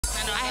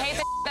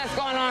the that's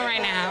going on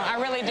right now. I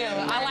really do.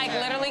 I like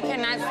literally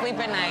cannot sleep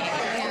at night.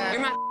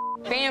 You're my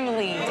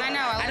family. I know.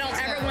 I don't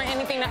ever want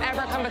anything to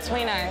ever come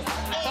between us.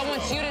 So I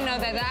want you to know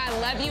that I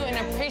love you and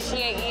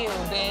appreciate you,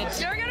 bitch.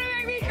 You're gonna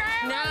make me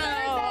cry. No,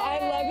 I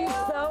love you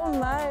so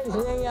much,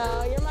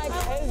 Danielle. You're my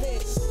cousin.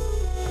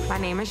 My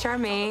name is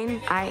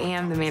Charmaine. I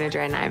am the manager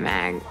at Night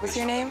Mag. What's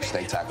your name?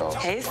 Steak tacos.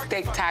 Hey,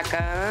 Steak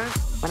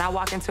Tacos. When I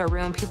walk into a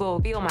room,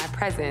 people feel my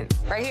presence.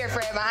 Right here,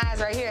 Fred, my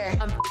eyes right here.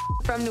 I'm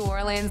from New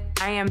Orleans.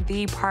 I am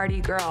the party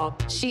girl.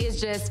 She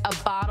is just a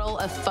bottle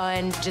of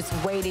fun, just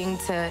waiting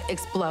to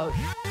explode.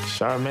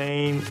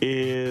 Charmaine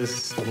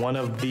is one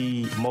of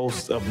the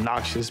most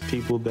obnoxious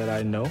people that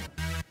I know.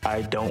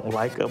 I don't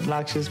like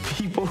obnoxious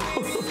people.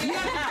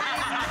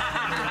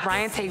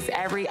 Ryan takes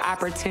every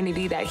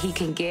opportunity that he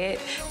can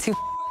get to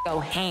go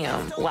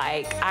ham.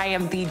 Like, I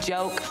am the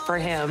joke for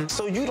him.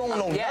 So you don't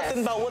know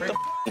nothing about what the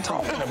you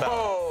talking about?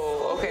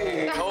 Oh,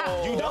 okay.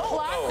 Oh, you don't?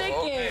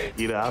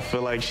 You know, I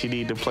feel like she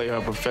need to play her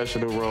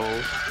professional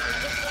role.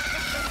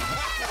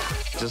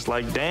 Just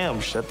like, damn,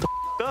 shut the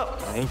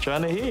up. I ain't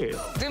trying to hear it.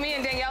 Do me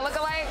and Danielle look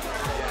alike?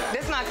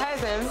 This is my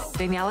cousin.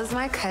 Danielle is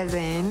my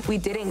cousin. We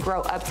didn't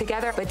grow up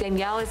together, but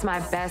Danielle is my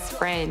best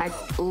friend. I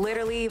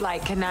literally,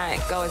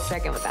 cannot go a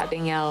second without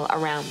Danielle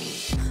around me.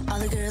 All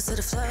the girls to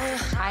the floor.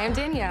 I am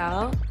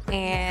Danielle,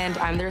 and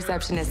I'm the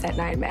receptionist at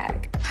Night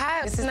Mag.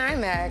 Hi, this is Night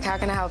Mag. How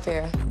can I help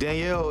you?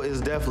 Danielle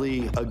is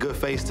definitely a good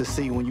face to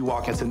see when you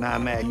walk into Night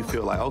Mag. You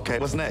feel like, okay,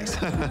 what's next?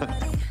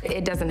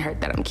 It doesn't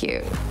hurt that I'm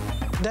cute.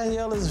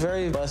 Danielle is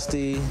very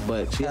busty,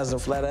 but she has a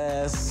flat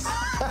ass.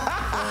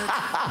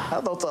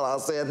 I don't tell her I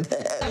said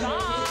that.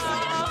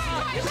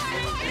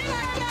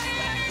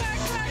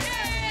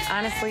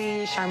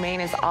 Honestly, Charmaine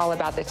is all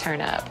about the turn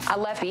up. I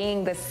love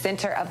being the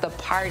center of the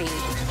party.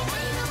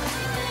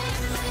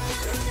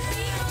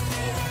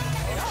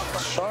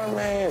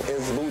 Charmaine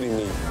is booty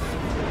me.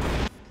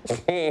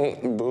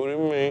 Booty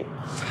me.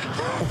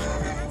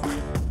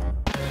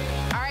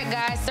 All right,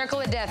 guys,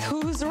 circle of death.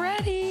 Who's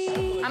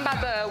ready? I'm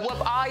about to whoop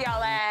all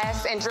y'all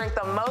ass and drink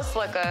the most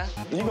liquor.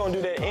 You gonna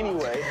do that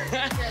anyway.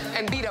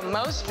 And be the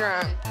most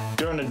drunk.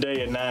 During the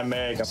day at Night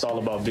Mag, it's all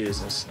about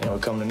business. You know,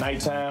 come to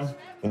nighttime,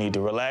 we need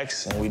to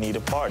relax and we need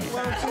to party. Hey,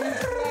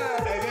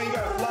 man, you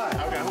gotta fly.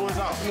 Okay, who is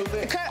off?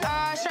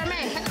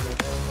 Charmaine,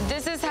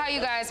 this is how you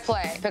guys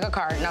play. Pick a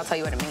card and I'll tell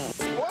you what it means.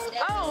 What?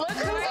 Oh, look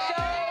who showed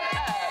up.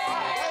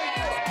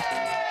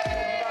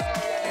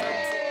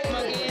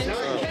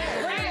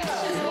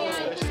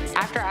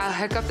 After our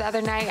hookup the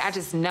other night, I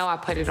just know I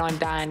put it on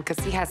Don because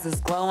he has this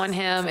glow on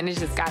him and it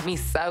just got me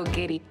so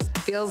giddy.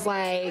 Feels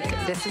like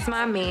this is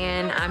my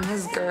man, I'm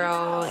his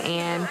girl,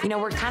 and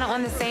we're kind of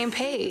on the same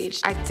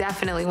page. I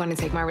definitely want to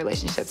take my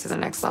relationship to the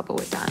next level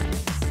with Don.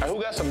 Hey, who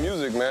got some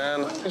music,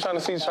 man? I'm trying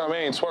to see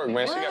Charmaine twerk,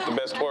 man. She got the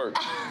best twerk.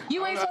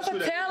 You ain't supposed to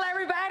tell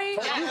everybody?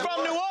 You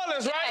from New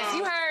Orleans, right? Yes,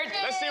 you heard.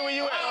 Let's see where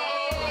you at.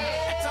 Oh,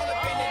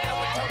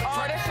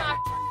 that's not...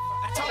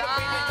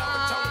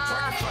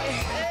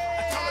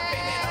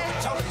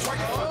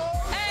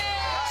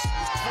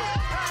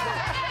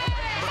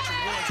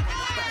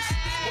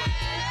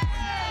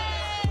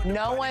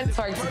 No one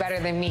twerks better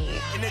than me.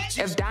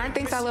 If Don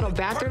thinks our little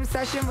bathroom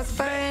session was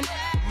fun,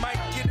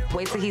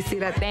 wait till he see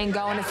that thing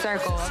go in a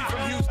circle.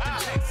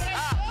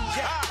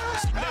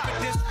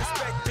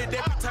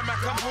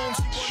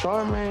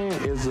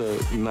 Charmaine is a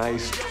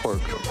nice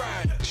twerker.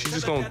 She's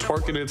just gonna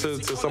twerk it until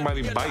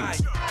somebody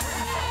bites.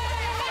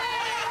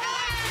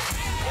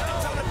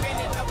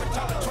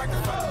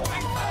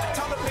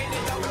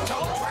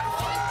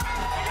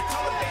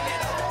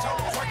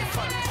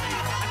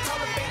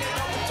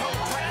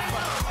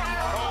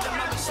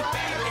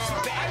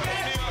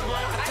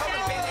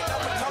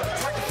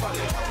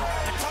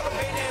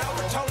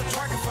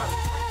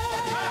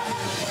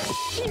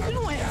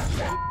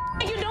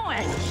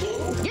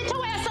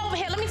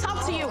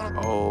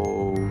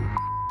 Oh.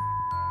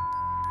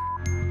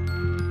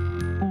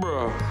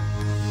 Bruh.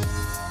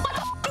 What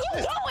the you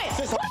doing? What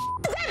is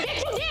that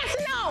bitch you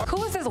dancing on? Who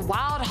is this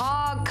wild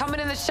hog coming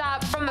in the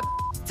shop from the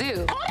dude?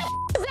 Who the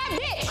is that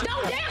bitch?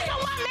 Don't dance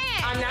on my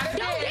man. I'm not a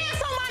Don't bitch.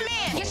 dance on my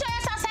man. Get your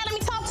ass outside. Let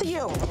me talk to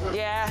you.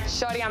 Yeah,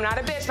 shorty, I'm not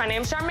a bitch. My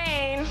name's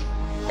Charmaine.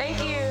 Thank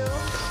you.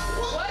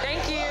 What?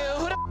 Thank you.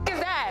 Who the is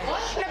that?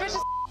 What? That bitch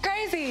is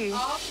crazy.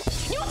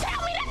 You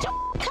tell me that you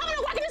coming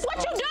to work and this is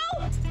what you do?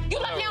 You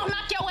let me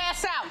knock your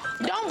ass out.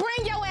 Don't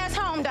bring your ass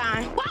home,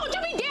 Don. Why would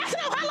you be dancing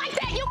on her like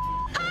that? You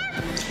her?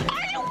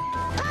 Are you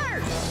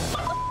her?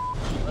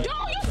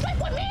 Don't you sleep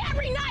with me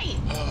every night?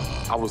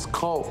 I was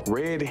caught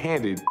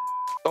red-handed,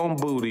 on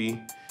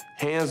booty,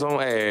 hands on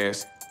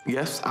ass.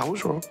 Yes, I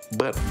was wrong,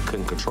 but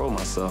couldn't control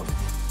myself.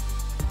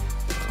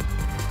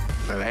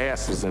 That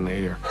ass was in the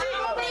air.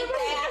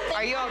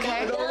 Are you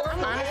okay?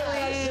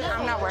 Honestly,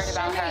 I'm not worried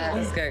about her.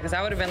 That's good, because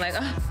I would have been like,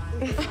 Talk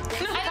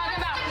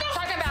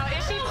about,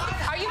 is she,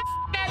 are you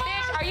that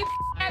bitch? Are you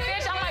that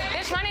bitch? I'm like,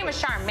 bitch, my name name is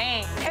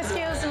Charmaine.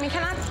 Excuse me,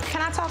 can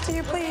I talk to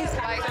you, please?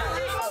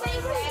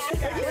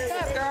 What's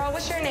up, girl?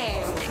 What's your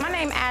name? My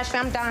name Ashley.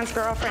 I'm Don's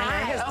girlfriend.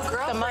 Hi. And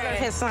Girlfriend. the mother of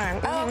his son.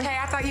 Oh, okay.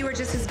 I thought you were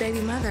just his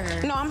baby mother.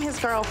 No, I'm his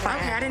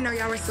girlfriend. Okay, I didn't know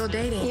y'all were still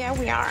dating. Yeah,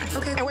 we are.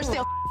 Okay, And we're cool.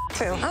 still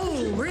too.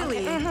 Oh,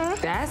 really?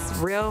 That's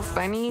real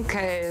funny,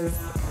 because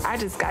I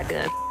just got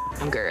done,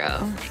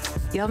 girl.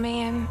 Yo,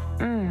 man.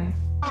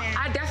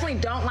 I definitely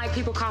don't like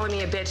people calling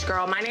me a bitch,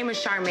 girl. My name is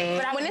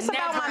Charmaine. But when it's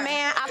about my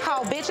man, I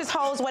call bitches,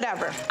 hoes,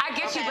 whatever. I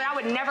get you, but I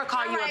would never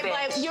call you a bitch.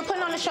 Like, you're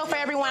putting on the show for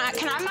everyone.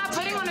 I'm not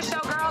putting on the show,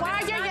 girl.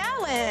 Why are you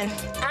yelling?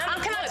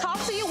 Can I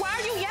talk to you? Why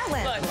are you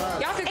yelling? Look,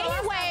 y'all can go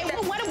anyway,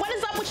 what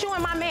is up with you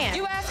and my man?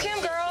 You ask him,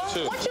 girl.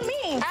 Sure. What you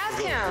mean?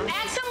 Ask him.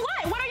 Ask him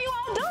what? What are you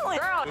all doing?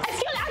 Girl. Excuse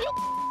me, are you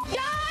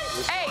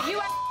done? Hey, you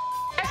ask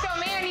your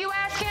man, you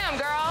ask him,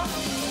 girl.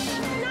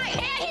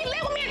 He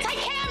live with me and take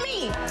care of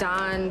me.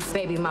 Don's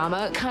baby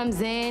mama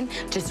comes in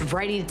just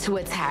ready to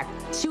attack.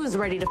 She was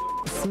ready to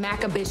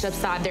smack a bitch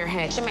upside their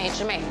head.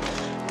 Charmaine,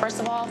 first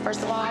of all.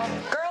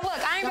 Girl,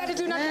 look, I ain't about to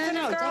do nothing to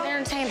this girl. Don't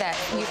entertain that.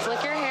 You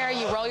flick your hair,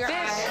 you roll your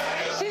eyes.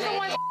 Bitch, she's the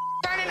one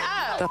turning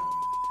up.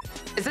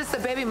 Is this the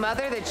baby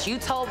mother that you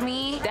told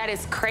me that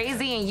is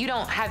crazy and you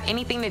don't have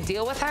anything to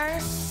deal with her?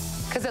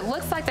 Because it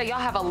looks like that y'all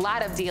have a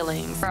lot of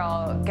dealings.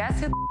 Girl, guess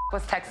who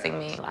was texting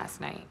me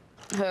last night?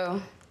 Who?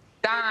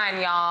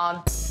 Don,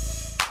 y'all.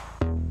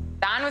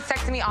 Don was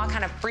texting me all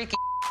kind of freaky.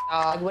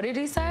 What did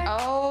he say?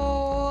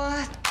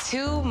 Oh,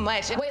 too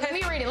much. Wait, let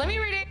me read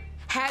it.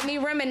 Had me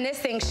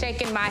reminiscing,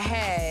 shaking my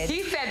head.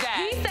 He said that.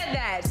 He said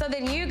that. So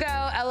then you go,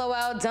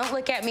 LOL, don't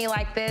look at me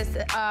like this.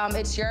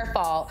 It's your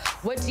fault.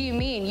 What do you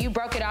mean? You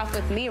broke it off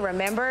with me,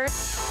 remember?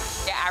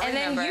 Yeah, I remember.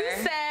 And then you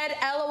said,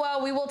 LOL,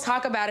 we will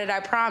talk about it,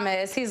 I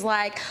promise. He's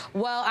like,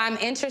 well, I'm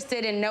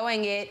interested in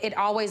knowing it. It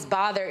always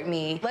bothered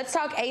me. Let's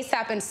talk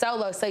ASAP and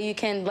solo so you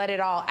can let it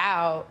all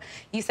out.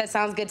 You said,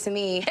 sounds good to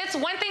me. It's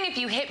one thing if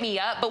you hit me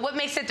up, but what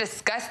makes it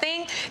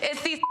disgusting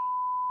is these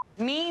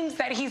memes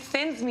that he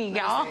sends me,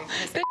 y'all.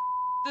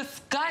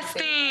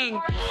 Disgusting.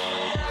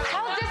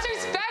 How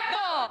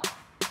disrespectful.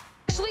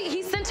 Actually,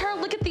 he sent her,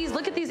 look at these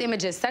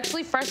images.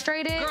 Sexually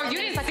frustrated. Girl, and you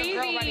then didn't it's like a see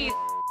girl running- these.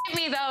 Give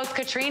me those,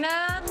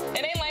 Katrina.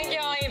 It ain't like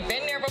y'all ain't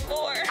been there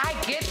before. I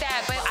get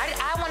that, but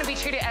I want to be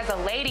treated as a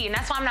lady, and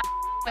that's why I'm not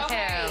with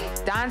him.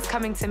 Don's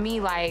coming to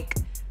me like,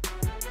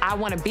 I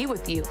want to be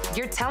with you.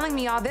 You're telling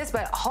me all this,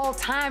 but whole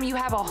time you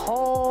have a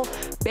whole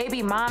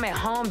baby mom at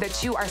home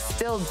that you are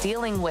still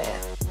dealing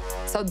with.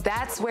 So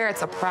that's where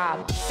it's a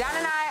problem. Don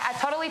and I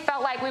totally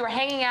felt like we were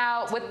hanging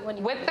out with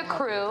the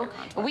crew.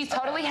 We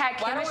totally had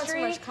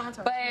chemistry,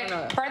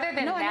 but further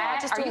than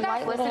that, are you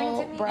guys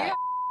listening to me? Yeah.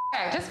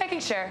 Okay, just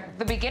making sure.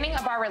 The beginning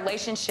of our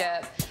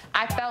relationship,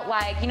 I felt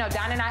like, you know,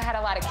 Don and I had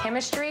a lot of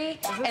chemistry,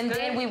 and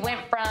then we went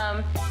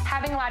from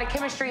having a lot of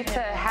chemistry to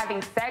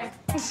having sex.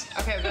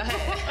 Okay, go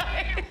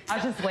ahead. I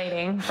was just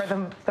waiting for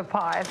the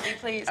pause.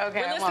 Please.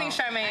 Okay, We're listening,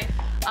 Charmaine.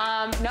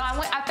 No,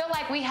 I feel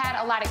like we had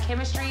a lot of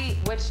chemistry,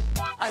 which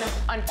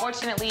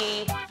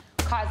unfortunately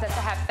caused us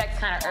to have sex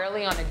kind of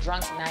early on a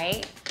drunk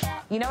night.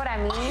 You know what I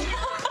mean?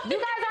 You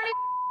guys aren't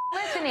even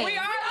listening. We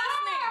are listening.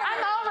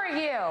 I'm over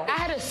you. I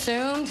had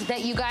assumed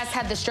that you guys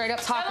had the straight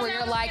up talk where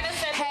you're like,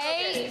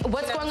 hey,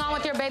 what's going on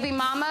with your baby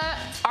mama?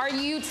 Are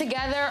you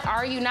together?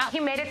 Are you not? He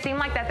made it seem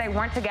like that they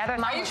weren't together.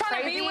 Are you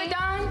trying to be with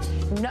Don?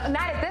 No,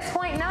 not at this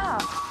point, no.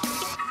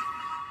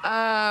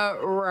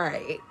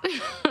 Right.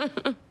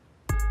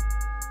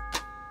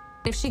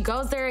 If she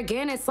goes there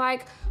again, it's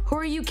like, who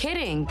are you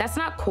kidding? That's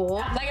not cool.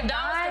 Like if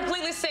Don was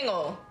completely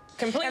single.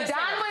 Completely If Don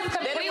was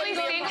completely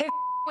single, his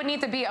would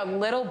need to be a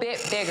little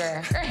bit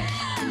bigger.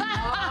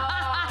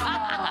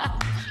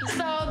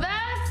 So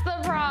that's the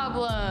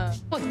problem.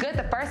 It was good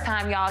the first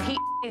time, y'all. He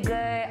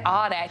good,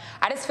 all that.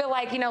 I just feel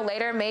like, you know,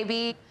 later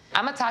maybe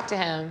I'm gonna talk to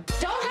him.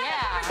 Don't have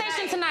that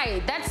conversation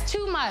tonight. That's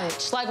too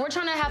much. Like, we're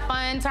trying to have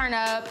fun, turn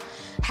up,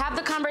 have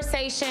the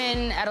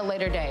conversation at a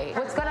later date.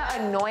 What's gonna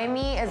annoy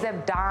me is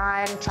if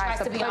Don tries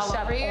to be push all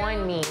up over you?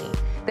 on me.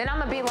 Then I'm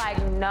gonna be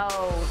like, no,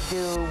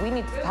 dude, we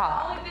need to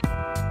talk.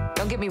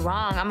 Don't get me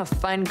wrong, I'm a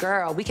fun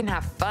girl. We can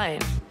have fun,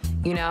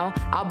 you know?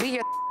 I'll be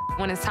your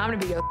when it's time to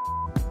be your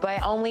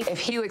but only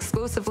if you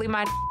exclusively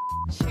my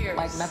Cheers.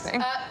 like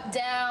nothing. Up,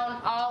 down,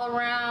 all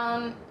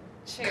around.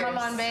 Cheers. Come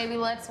on, baby,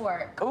 let's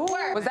work. Ooh,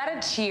 was that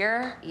a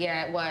cheer?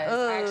 Yeah, it was.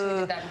 I actually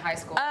did that in high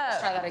school. Let's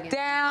try that again.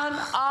 Down,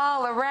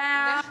 all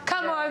around.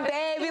 Come on,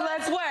 baby,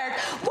 let's work.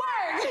 Work!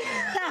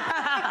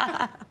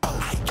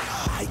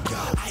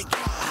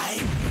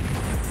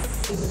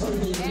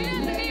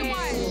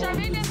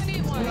 Charmaine doesn't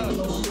need one. No, I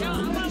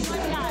want one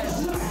guy.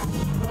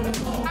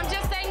 I'm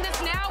just saying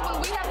this now.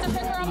 When we have to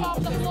pick her up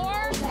off the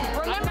floor,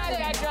 remember I'm not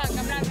that drunk.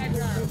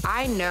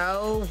 I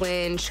know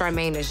when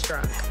Charmaine is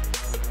drunk.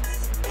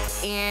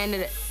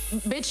 And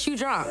bitch, you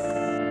drunk.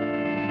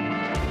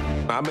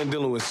 I've been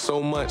dealing with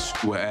so much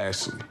with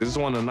Ashley. This is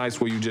one of the nights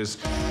where you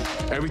just,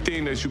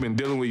 everything that you've been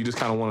dealing with, you just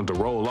kind of wanted to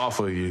roll off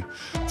of you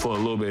for a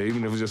little bit,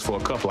 even if it's just for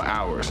a couple of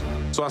hours.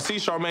 So I see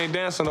Charmaine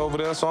dancing over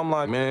there, so I'm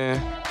like,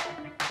 man,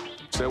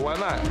 said, why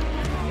not?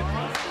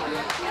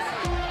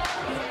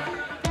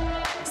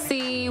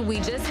 See, we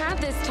just had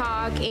this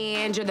talk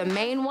and you're the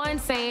main one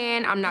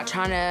saying, I'm not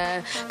trying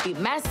to be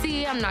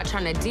messy, I'm not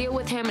trying to deal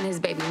with him and his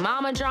baby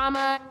mama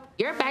drama.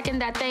 You're backing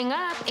that thing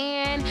up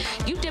and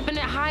you dipping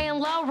it high and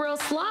low real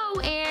slow,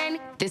 and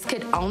this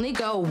could only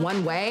go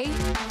one way,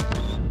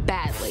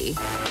 badly.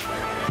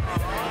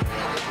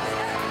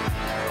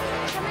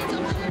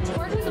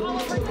 Twerking all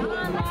over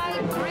Dawn,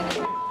 like,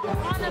 bringing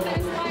on of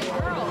this, like,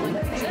 girl.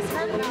 Like, you just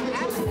heard about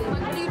Ashley.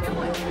 Like, what are you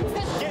doing?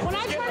 When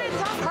I try to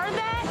tell her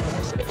that,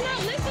 she's not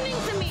listening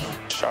to me.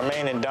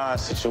 Charmaine and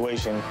Don's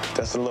situation,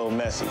 that's a little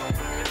messy.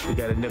 We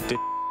gotta nip this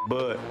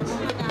bud.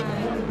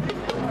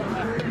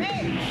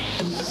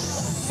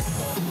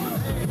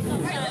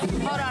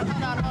 Hold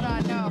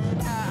on, no.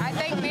 I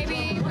think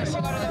maybe we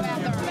should go to the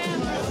bathroom.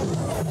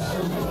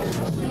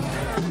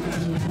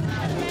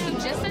 You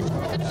just said you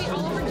were gonna be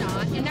all over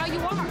Dawn, and now you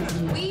are.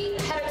 We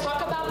had a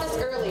talk about this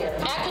earlier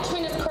at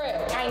Katrina's crib.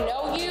 I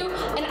know you,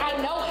 and I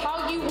know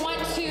how you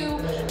want to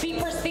be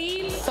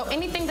perceived. So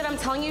anything that I'm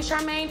telling you,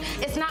 Charmaine,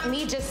 it's not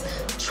me just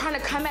trying to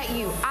come at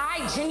you.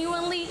 I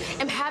genuinely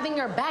am having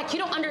your back. You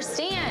don't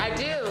understand. I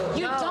do.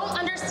 You don't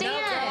understand. No,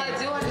 girl, I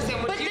do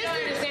understand. What you don't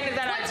understand is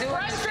that I do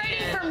What's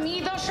frustrating for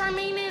me, though,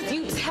 Charmaine, is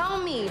you tell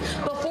me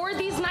before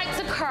these nights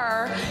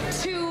occur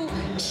to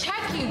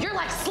check you. You're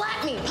like,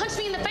 slap me, punch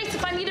me in the face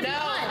if I need to be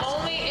punched. No,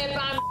 only if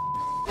I'm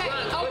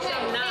drunk, which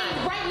I'm not.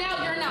 And right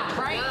now, you're not,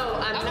 right? No,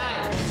 I'm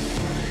not.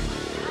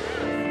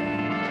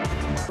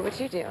 What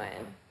you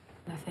doing?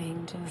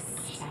 Nothing,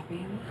 just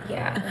shopping.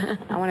 Yeah.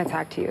 I want to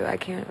talk to you. I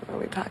can't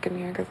really talk in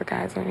here because the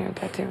guys are here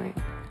tattooing.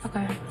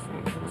 Okay.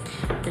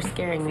 You're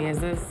scaring me. Is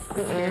this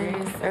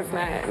serious? It's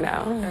not,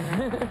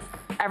 no.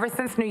 Ever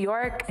since New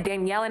York,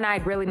 Danielle and I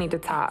really need to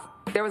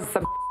talk. There was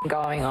some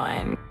going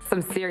on,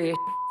 some serious,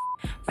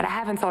 but I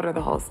haven't told her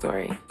the whole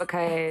story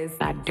because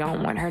I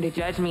don't want her to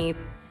judge me.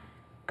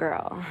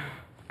 Girl,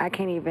 I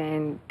can't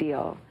even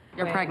deal.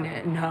 You're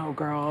pregnant. No,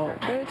 girl.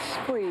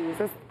 Bitch, please.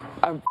 It's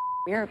a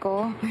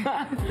miracle.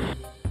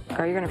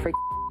 Girl, you're gonna freak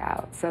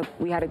out. So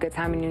we had a good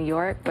time in New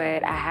York,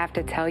 but I have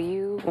to tell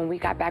you, when we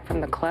got back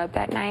from the club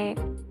that night,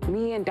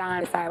 me and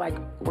Don decided, like,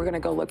 we're gonna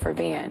go look for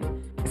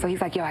Van. So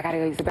he's like, yo, I gotta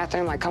go use the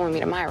bathroom, like, come with me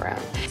to my room.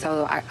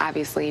 So I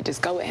obviously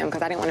just go with him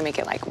because I didn't want to make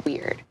it, like,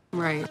 weird.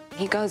 Right.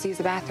 He goes to use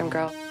the bathroom,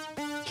 girl.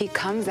 He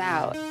comes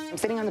out. I'm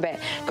sitting on the bed.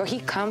 Girl,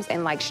 he comes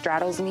and, like,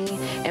 straddles me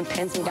and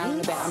pins me down on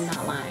the bed. I'm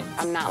not lying.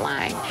 I'm not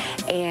lying.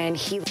 And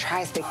he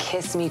tries to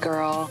kiss me,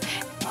 girl.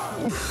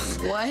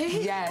 What?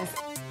 Yes.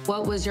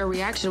 What was your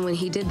reaction when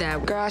he did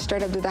that? Girl, I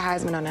straight up did the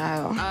Heisman on the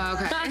hoe. Oh,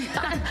 okay.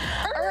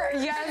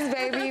 Yes,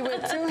 baby,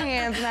 with 2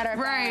 hands, matter of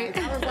Right.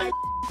 fact. I was like,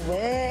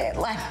 what?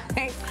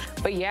 Like,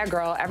 but yeah,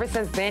 girl, ever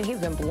since then, he's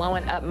been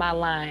blowing up my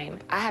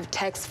line. I have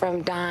texts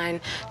from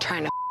Don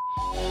trying to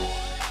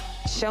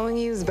showing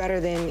you is better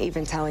than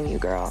even telling you,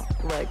 girl.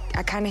 Look,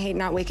 I kind of hate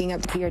not waking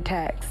up to your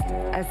text.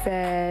 I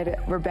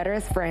said, we're better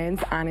as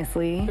friends,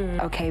 honestly.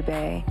 Okay,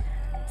 bae.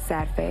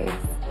 Sad face.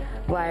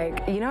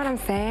 Like, you know what I'm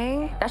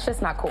saying? That's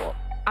just not cool.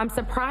 I'm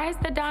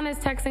surprised that Don is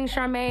texting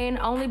Charmaine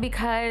only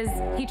because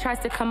he tries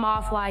to come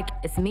off like,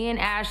 it's me and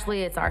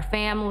Ashley, it's our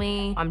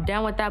family, I'm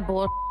done with that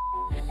bull.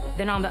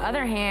 Then on the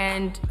other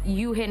hand,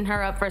 you hitting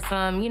her up for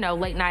some,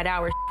 late night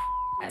hours.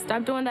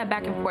 Stop doing that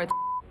back and forth.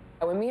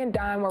 When me and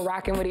Don were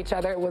rocking with each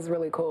other, it was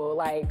really cool.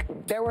 Like,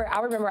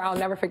 I remember, I'll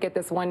never forget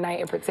this one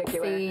night in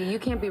particular. See, you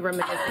can't be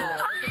reminiscing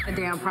though. It's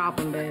a damn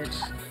problem, bitch.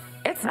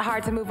 It's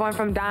hard to move on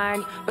from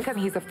Don because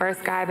he's the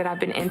first guy that I've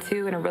been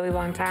into in a really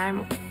long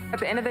time. At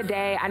the end of the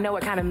day, I know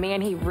what kind of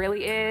man he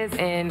really is,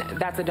 and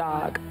that's a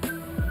dog.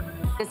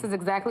 This is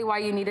exactly why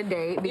you need a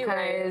date,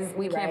 because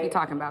we can't be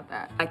talking about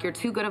that. Like, you're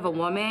too good of a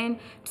woman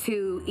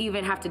to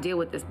even have to deal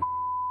with this.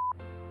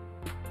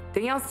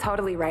 Danielle's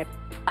totally right.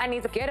 I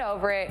need to get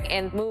over it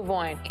and move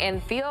on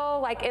and feel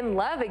like in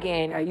love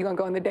again. Are you gonna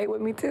go on the date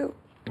with me too?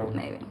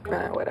 Maybe.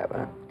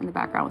 Whatever. In the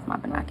background with my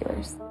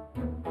binoculars.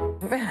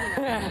 All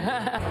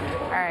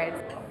right,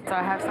 so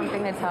I have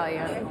something to tell you.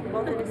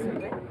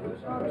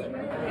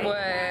 What?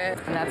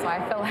 And that's why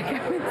I feel like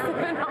I've been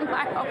sipping on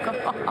my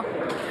alcohol.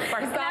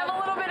 First, I have a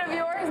little bit of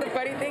yours. The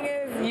funny thing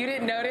is, you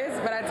didn't notice,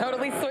 but I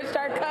totally switched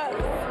our cups.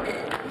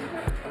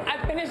 I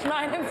finished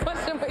mine and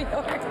switched them with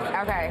yours.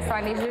 Okay, so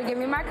I need you to give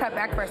me my cup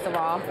back, first of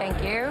all.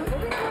 Thank you.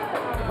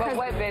 But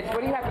what, bitch?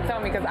 What do you have to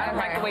tell me? Because I don't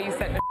like the way you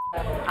said this.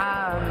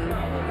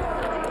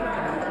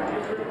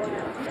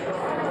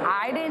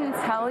 I didn't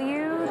tell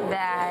you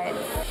that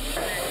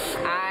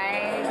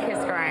I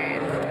kissed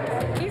Ryan.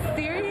 You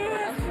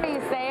serious?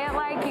 You say it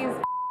like he's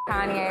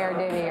Kanye or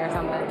Diddy or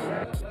something.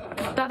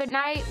 The other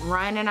night,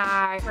 Ryan and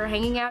I were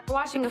hanging out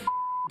watching a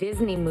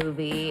Disney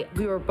movie.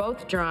 We were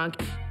both drunk.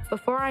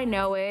 Before I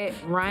know it,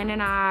 Ryan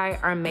and I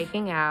are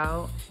making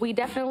out. We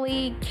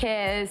definitely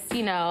kiss,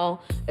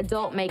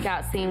 adult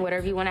makeout scene,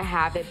 whatever you want to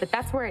have it, but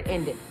that's where it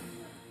ended.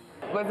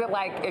 Was it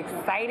like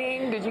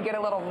exciting? Did you get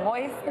a little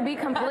moist? To be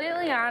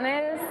completely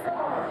honest,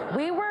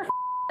 we were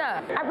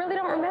up. I really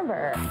don't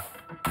remember.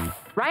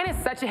 Ryan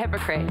is such a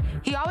hypocrite.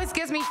 He always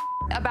gives me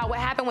about what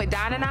happened with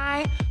Don and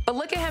I, but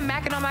look at him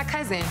macking on my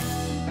cousin.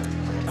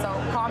 So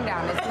calm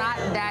down. It's not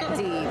that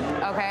deep,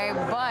 okay?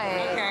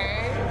 But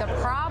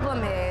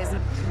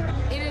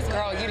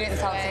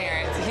tell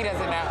Terrence. He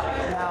doesn't know.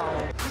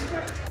 No.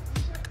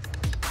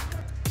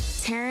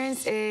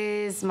 Terrence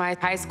is my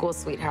high school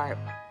sweetheart.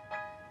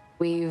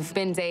 We've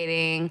been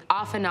dating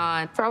off and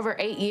on for over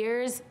 8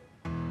 years.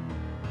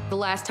 The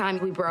last time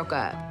we broke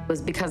up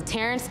was because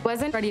Terrence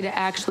wasn't ready to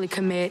actually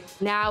commit.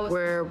 Now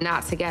we're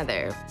not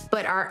together,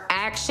 but our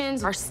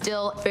actions are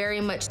still very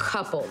much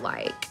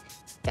couple-like.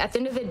 At the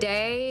end of the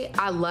day,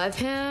 I love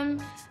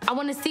him. I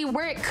want to see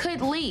where it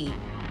could lead.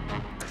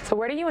 So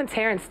where do you and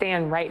Terrence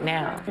stand right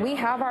now? We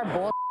have our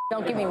bull.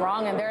 Don't get me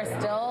wrong, and there's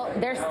still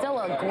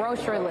a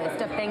grocery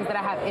list of things that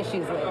I have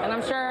issues with. And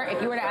I'm sure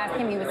if you were to ask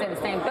him, he would say the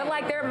same thing. But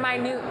like they're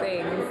minute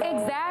things.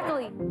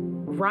 Exactly.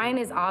 Ryan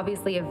is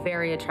obviously a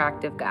very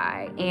attractive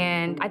guy,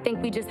 and I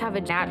think we just have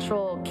a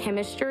natural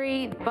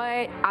chemistry,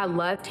 but I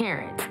love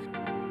Terrence.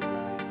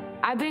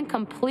 I've been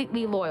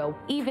completely loyal,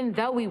 even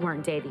though we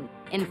weren't dating.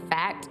 In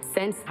fact,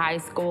 since high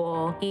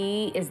school,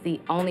 he is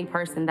the only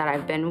person that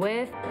I've been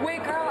with.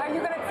 Wait, girl, are you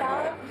gonna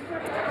tell him?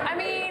 I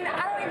mean,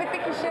 I don't even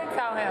think you should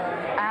tell him.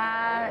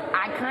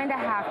 I kind of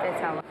have to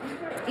tell him.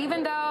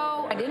 Even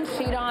though I didn't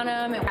cheat on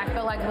him, and I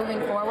feel like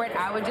moving forward,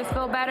 I would just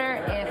feel better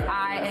if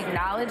I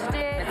acknowledged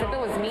it. If it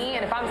was me,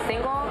 and if I'm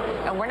single,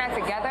 and we're not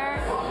together,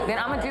 then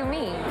I'm gonna do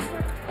me.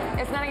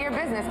 It's none of your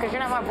business, because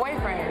you're not my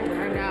boyfriend.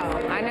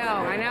 I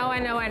know.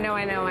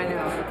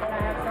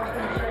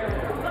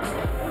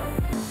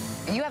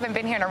 You haven't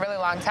been here in a really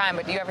long time,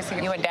 but do you ever see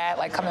you and Dad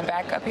like coming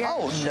back up here?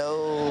 Oh,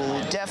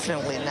 no,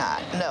 definitely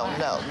not. No.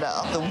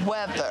 The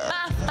weather.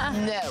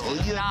 No,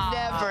 you'll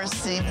never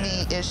see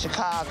me in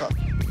Chicago.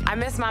 I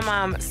miss my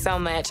mom so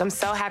much. I'm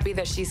so happy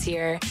that she's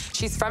here.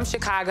 She's from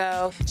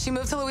Chicago. She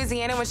moved to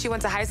Louisiana when she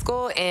went to high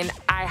school, and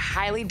I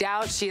highly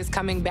doubt she is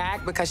coming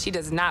back because she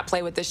does not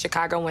play with the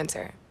Chicago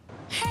winter.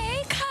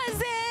 Hey,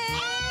 cousin!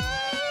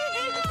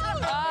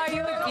 Oh,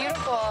 you look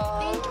beautiful.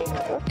 Thank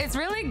you. It's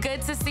really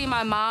good to see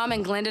my mom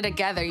and Glenda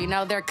together. You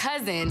know, they're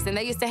cousins, and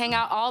they used to hang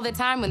out all the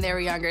time when they were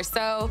younger.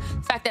 So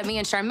the fact that me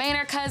and Charmaine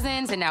are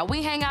cousins, and now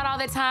we hang out all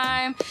the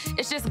time,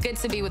 it's just good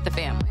to be with the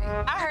family.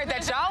 I heard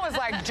that y'all was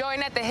like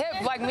joined at the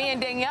hip like me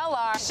and Danielle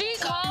are. She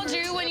called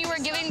you when you were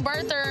giving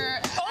birth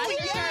or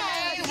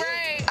Charmaine,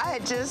 right? I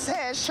had just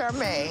had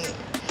Charmaine,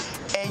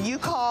 and you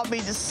called me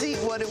to see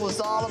what it was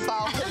all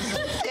about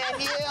because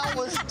Danielle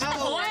was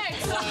doing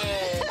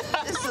it.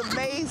 It's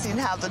amazing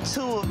how the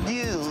two of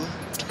you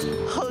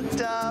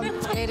hooked up.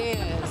 It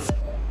is.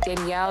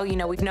 Danielle, you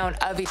know, we've known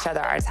of each other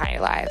our entire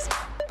lives,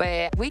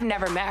 but we've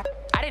never met.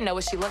 I didn't know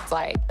what she looked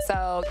like.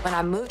 So when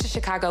I moved to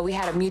Chicago, we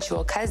had a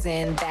mutual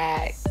cousin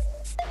that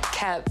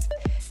kept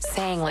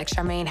saying, like,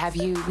 Charmaine, have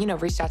you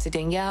reached out to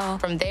Danielle?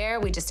 From there,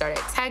 we just started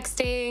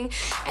texting,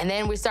 and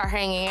then we start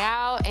hanging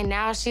out, and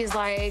now she's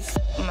like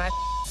my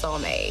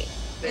soulmate.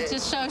 It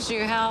just shows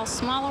you how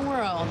small a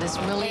world is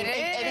really.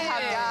 And how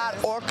God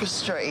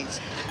orchestrates.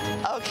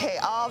 Okay,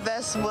 all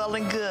that's well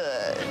and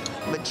good,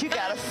 but you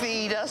gotta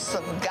feed us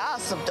some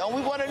gossip. Don't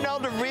we want to know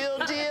the real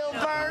deal,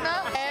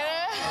 Verna?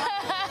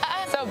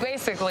 So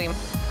basically,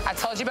 I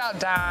told you about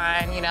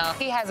Don, you know,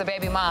 he has a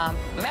baby mom.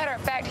 Matter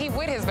of fact, he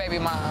with his baby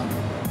mom.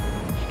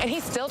 And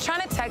he's still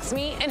trying to text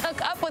me and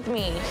hook up with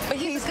me. But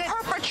he's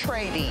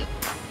perpetrating.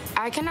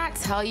 I cannot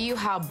tell you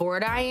how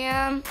bored I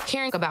am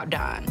hearing about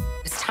Don.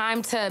 It's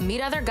time to meet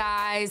other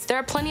guys. There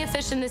are plenty of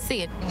fish in the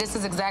sea. This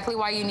is exactly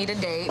why you need a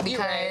date,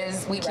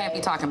 because we can't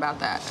be talking about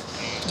that.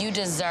 You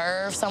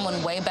deserve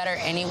someone way better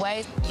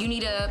anyway. You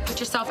need to put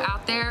yourself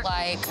out there,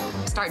 like,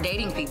 start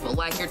dating people.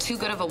 Like, you're too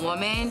good of a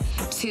woman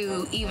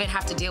to even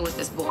have to deal with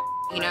this bull,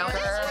 you know?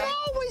 That's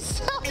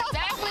always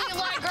Exactly,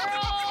 like,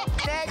 girl.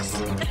 Next,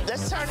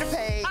 let's turn the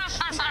page.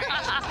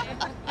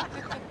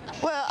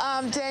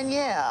 Well,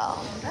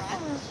 Danielle,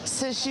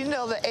 since you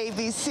know the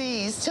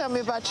ABCs, tell me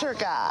about your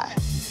guy.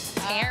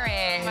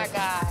 Aaron. Oh my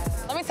God.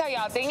 Let me tell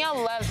y'all,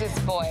 Danielle loves this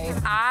boy.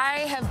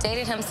 I have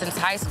dated him since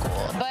high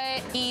school,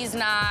 but he's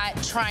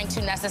not trying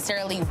to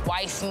necessarily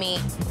wife me.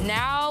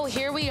 Now,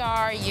 here we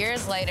are,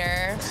 years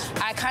later.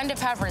 I kind of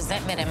have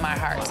resentment in my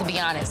heart, to be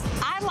honest.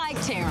 I like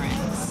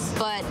Terrence,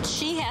 but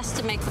she has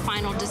to make the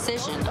final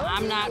decision.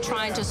 I'm not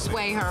trying to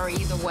sway her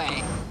either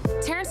way.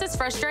 Terrence is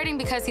frustrating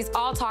because he's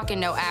all talk and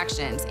no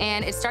actions,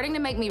 and it's starting to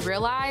make me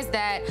realize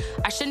that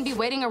I shouldn't be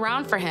waiting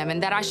around for him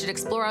and that I should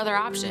explore other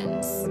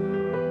options.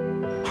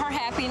 Her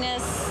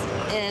happiness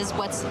is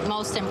what's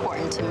most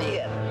important to me.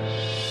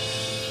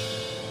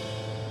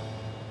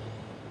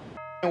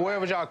 And where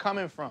was y'all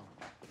coming from?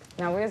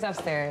 No, we was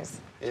upstairs.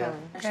 Yeah.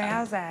 Okay,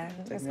 how's that?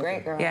 It's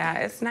great, girl. Yeah,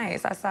 it's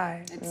nice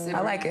outside.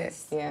 I like it.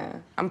 Yeah.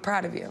 I'm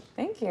proud of you.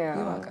 Thank you. You're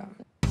welcome.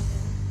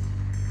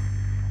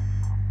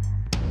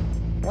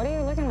 What are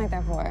you looking like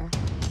that for?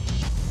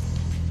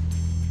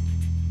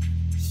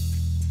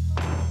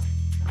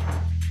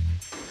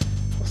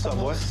 What's up,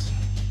 boys?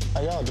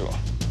 How y'all doing?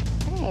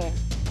 Hey,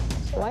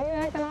 why you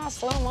acting all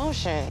slow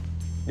motion?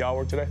 Y'all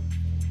work today?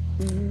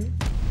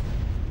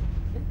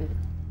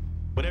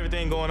 With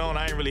everything going on,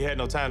 I ain't really had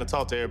no time to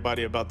talk to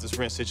everybody about this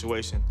rent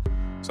situation.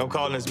 So I'm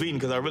calling this meeting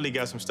because I really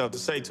got some stuff to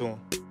say to them.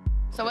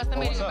 So what's the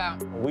meeting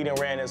about? We done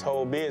ran this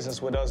whole business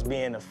with us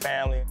being a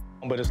family.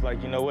 But it's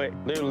like, you know what?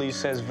 Literally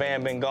since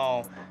Van been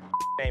gone,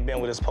 ain't been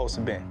what it's supposed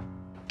to be.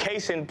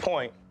 Case in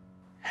point,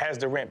 has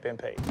the rent been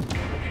paid?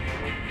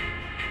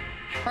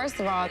 First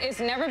of all, it's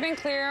never been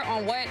clear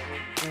on what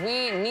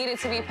we needed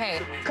to be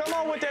paid. Come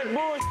on with that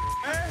bullshit,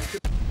 man.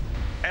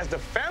 As the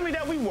family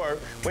that we were,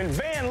 when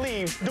Van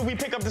leaves, do we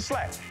pick up the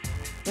slack?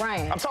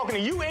 Ryan. I'm talking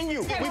to you and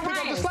you. Yeah, we pick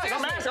up the slack.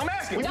 I'm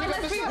asking. We No, pick up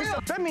let's the be slack.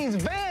 real. That means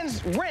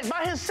Van's rent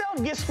by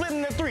himself gets split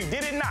into 3,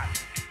 did it not?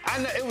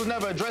 It was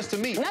never addressed to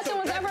me. Nothing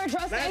was ever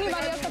addressed to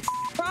anybody. That's the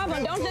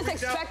problem. Don't just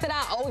expect that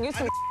I owe you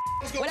some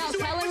without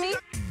telling me.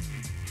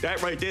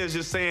 That right there is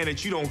just saying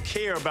that you don't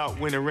care about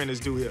when the rent is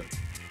due here.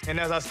 And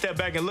as I step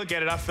back and look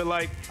at it, I feel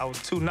like I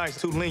was too nice,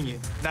 too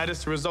lenient. Now this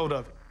is the result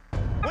of it.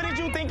 What did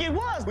you think it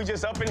was? We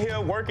just up in here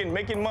working,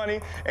 making money,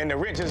 and the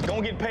rent just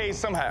gonna get paid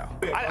somehow.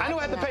 I knew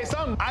I had to pay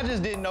something. I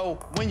just didn't know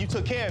when you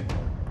took care of me.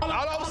 All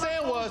I was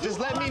saying was, just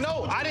let me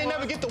know. I didn't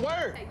ever get the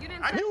word. You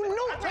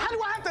knew. How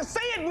do I have to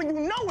say it when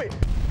you know it?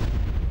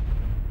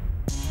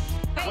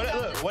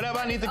 Look, whatever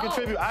I need to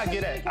contribute, I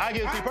get that. I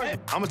give it to you personally.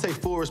 I'm gonna take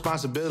full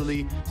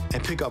responsibility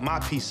and pick up my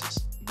pieces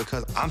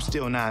because I'm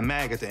still not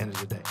mad at the end of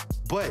the day.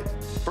 But,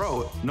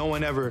 bro, no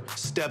one ever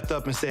stepped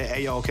up and said,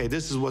 hey, yo, okay,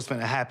 this is what's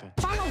gonna happen.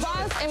 If I'm a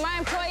boss and my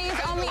employees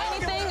owe me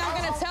anything,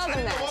 I'm gonna tell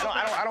them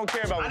that. I don't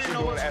care about what you're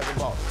doing as a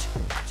boss.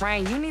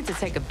 Ryan, you need to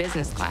take a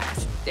business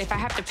class. If I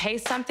have to pay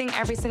something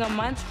every single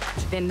month,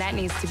 then that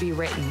needs to be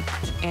written,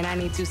 and I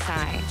need to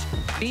sign.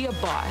 Be a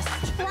boss.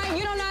 Ryan,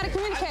 you don't know how to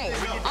communicate.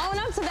 Own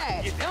up to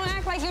that. Don't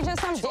act like you're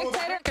just some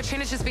dictator.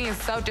 Katrina's just being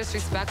so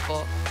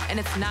disrespectful, and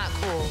it's not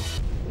cool.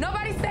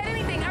 Nobody said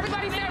anything.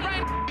 Everybody said,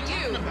 Ryan,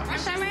 you.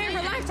 Charmaine,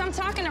 relax. I'm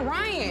talking to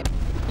Ryan.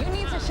 You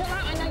need to chill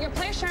out and know your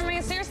place,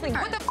 Charmaine. Seriously.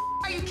 What the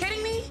are you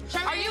kidding me?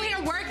 Charmaine, are you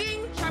here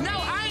working? Charmaine. No,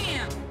 I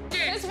am.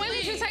 Since when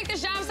did you take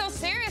this job so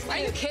seriously? Are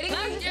you kidding me?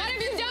 What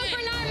have you done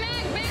for 9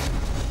 Mag, bitch?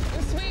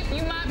 You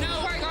sweep, you mop, you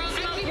work, girl,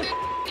 smoke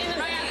in the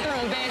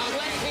bathroom, bitch.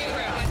 Let's be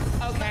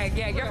real. Okay,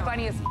 yeah, you're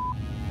funny as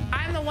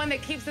I'm the one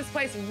that keeps this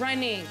place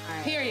running,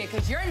 period,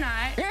 because you're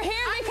not. You're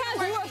here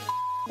because you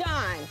were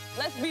done.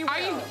 Let's be real. Are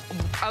you?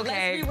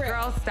 Okay, let's be real.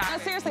 Girl, stop. No,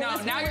 seriously,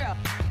 let's be now real.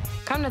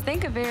 Come to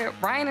think of it,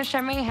 Ryan and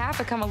Charmaine have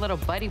become a little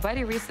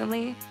buddy-buddy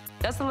recently.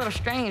 That's a little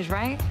strange,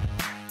 right?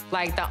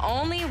 Like, the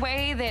only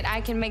way that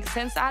I can make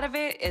sense out of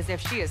it is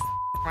if she is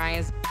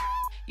Ryan's.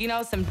 You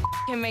know, some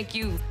can make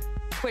you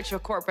quit your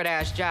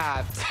corporate-ass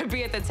job to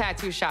be at the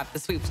tattoo shop to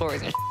sweep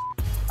floors and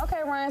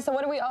Okay, Ryan, so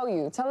what do we owe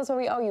you? Tell us what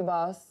we owe you,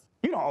 boss.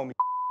 You don't owe me.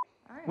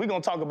 Right. We're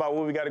gonna talk about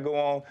what we gotta go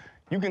on.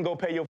 You can go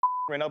pay your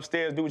rent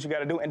upstairs, do what you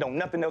gotta do, and don't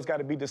nothing else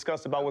gotta be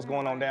discussed about what's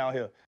going on down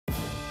here.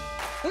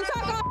 You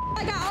talk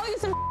like I owe you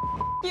some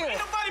you.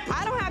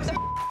 I don't have to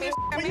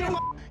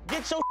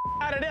Get your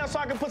out of there so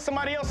I can put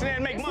somebody else in there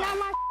and make money. It's not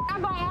my I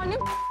bought all new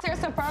here,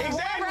 so probably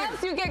Exactly. whoever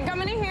else you get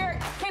coming in here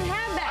can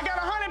have that. I got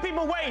 100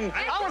 people waiting.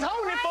 I was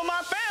holding it for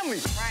my family.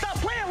 Stop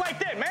playing like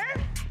that,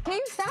 man. Can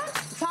you stop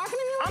talking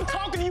to me like I'm that?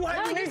 talking to you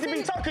how No, you need to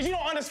be talking because you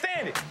don't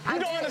understand it. You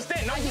don't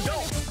understand. No, you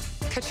don't.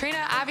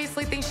 Katrina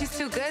obviously thinks she's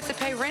too good to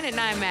pay rent at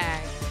 9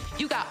 Mag.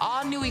 You got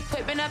all new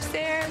equipment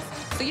upstairs,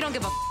 so you don't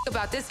give a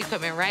about this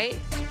equipment, right?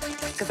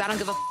 Because I don't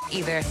give a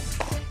either.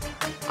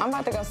 I'm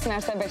about to go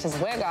snatch that bitch's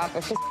wig off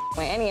if she's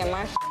with any of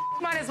my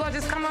Might as well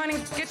just come on and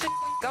get your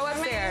go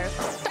upstairs.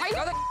 Are you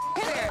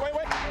upstairs.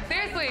 Wait.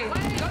 Seriously.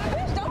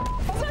 Bitch, don't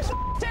touch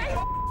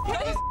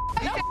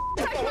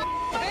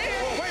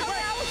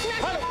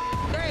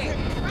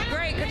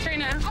Great,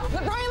 Katrina.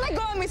 Brian, let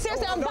go of me.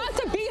 Seriously, I'm about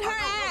to beat her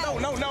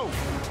ass. No.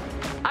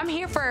 I'm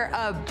here for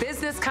a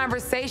business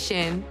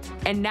conversation,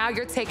 and now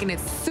you're taking it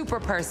super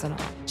personal.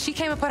 She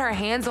came and put her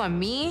hands on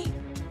me,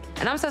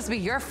 and I'm supposed to be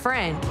your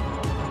friend.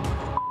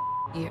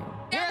 You.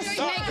 You're a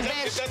snake,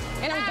 bitch.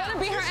 And I'm gonna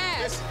beat her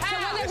ass. So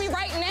whether it be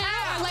right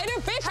now or later,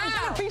 bitch, I'm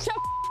gonna beat your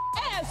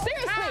ass.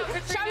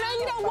 Seriously. Charmaine,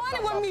 you don't want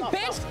it with me,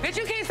 bitch. Bitch,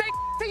 you can't say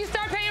till you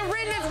start paying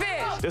rent in this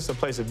bitch. This is a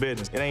place of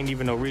business. It ain't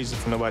even no reason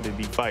for nobody to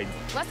be fighting.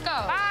 Let's go.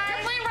 Bye.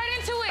 You're playing right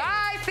into it.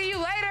 Bye. See you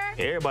later.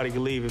 Everybody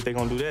can leave if they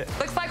gonna do that.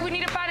 Looks like we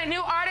need to find a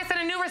new artist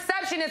and a new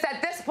receptionist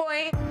at this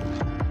point.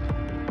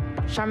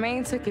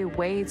 Charmaine took it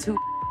way too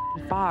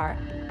far.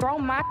 Throw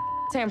my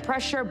to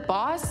impress your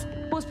boss,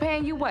 who's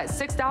paying you, what,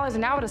 $6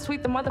 an hour to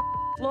sweep the mother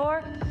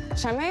floor?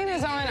 Charmaine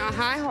is on a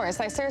high horse.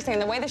 Like, seriously,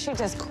 and the way that she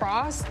just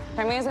crossed,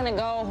 Charmaine's gonna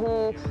go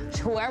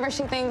whoever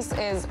she thinks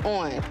is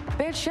on.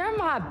 Bitch, you're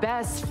my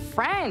best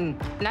friend.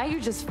 Now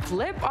you just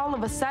flip all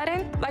of a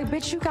sudden? Like,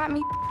 bitch, you got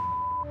me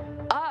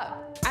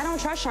up. I don't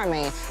trust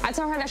Charmaine. I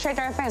tell her that straight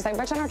to her face. Like,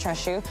 bitch, I don't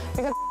trust you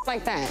because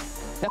like that.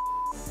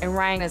 And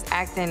Ryan is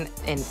acting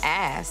an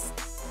ass.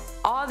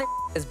 All this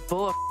is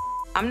bull.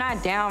 I'm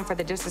not down for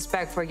the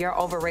disrespect for your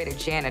overrated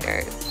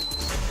janitors.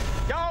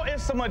 Y'all,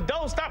 it's some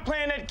adults. Stop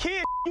playing that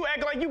kid. You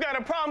act like you got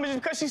a problem just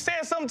because she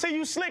said something to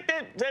you slick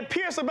that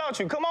pierce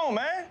about you. Come on,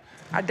 man.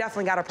 I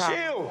definitely got a problem.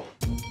 Chill.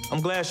 I'm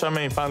glad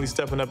Charmaine finally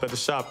stepping up at the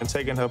shop and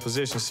taking her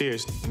position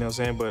seriously. You know what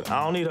I'm saying? But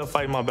I don't need her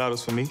fighting my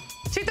battles for me.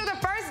 She threw the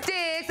first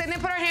digs and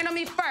then put her hand on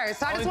me first.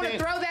 So I just want to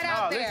throw that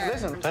out there.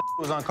 Listen, that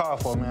was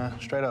uncalled for, man.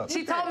 Straight up.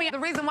 She told me the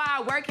reason why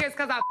I work here is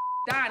because I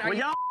died. Well,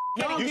 y'all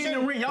getting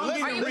the ring. Y'all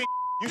getting the ring.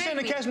 You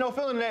shouldn't catch no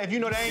feeling of that if you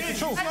know that ain't the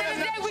truth. At the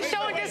end of the day, we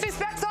showing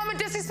disrespect, so I'm gonna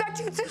disrespect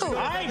you too.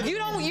 Right. You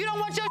don't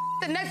want your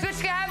the next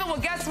bitch can have it. Well,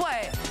 guess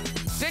what?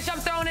 Bitch, I'm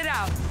throwing it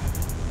out.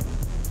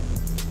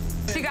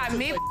 She got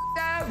me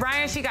up.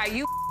 Ryan, she got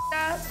you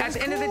up. At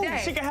the end of the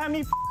day. She can have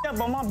me up,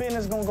 but my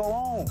business gonna go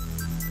on.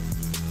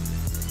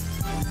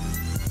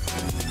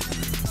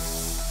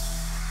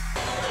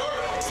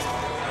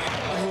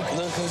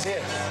 Look who's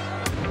here.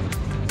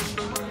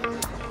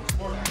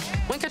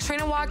 When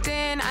Katrina walked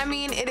in, I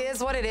mean, it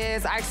is what it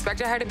is. I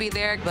expected her to be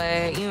there,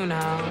 but you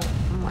know,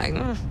 I'm like,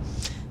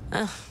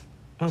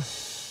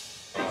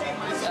 It's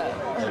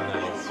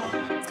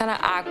kind of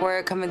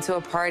awkward coming to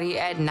a party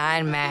at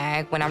 9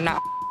 Mag when I'm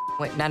not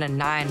with none of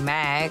 9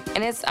 Mag,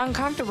 and it's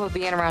uncomfortable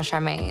being around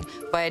Charmaine.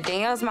 But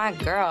Danielle's my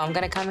girl. I'm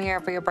gonna come here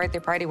for your birthday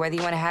party, whether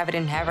you want to have it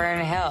in heaven or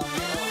in hell.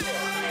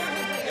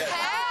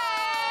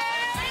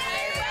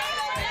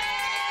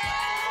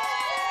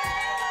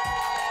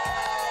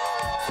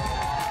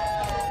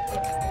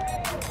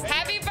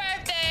 Happy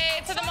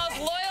birthday to the most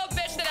loyal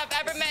bitch that I've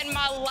ever met in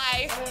my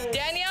life,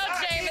 Danielle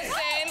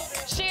Jameson.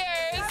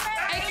 Cheers.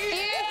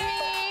 Excuse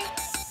me.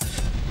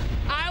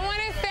 I want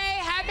to say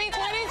happy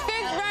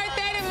 26th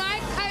birthday to my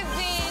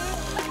cousin.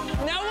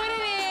 Know what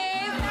it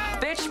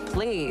is? Bitch,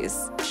 please.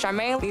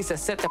 Charmaine needs to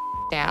sit the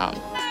down.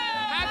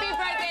 Happy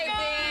birthday,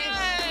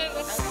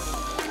 bitch.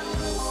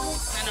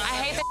 I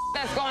hate the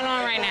that's going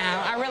on right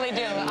now. I really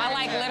do. I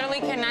like literally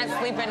cannot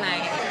sleep at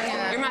night.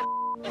 You're my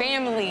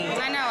family.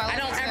 I know. I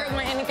don't ever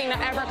want anything to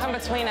ever come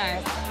between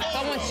us. So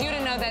I want you to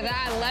know that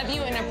I love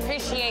you and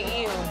appreciate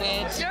you,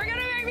 bitch. You're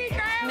gonna make me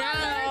cry. No,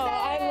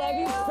 I love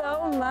you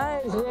so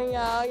much,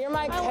 Danielle. You're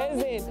my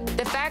cousin.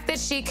 The fact that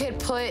she could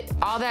put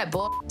all that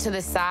bull to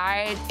the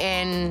side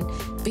and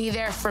be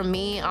there for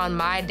me on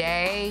my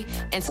day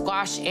and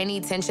squash any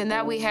tension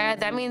that we had,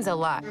 that means a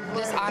lot.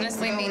 This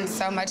honestly means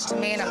so much to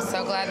me, and I'm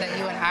so glad that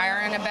you and I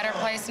are in a better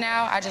place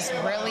now. I just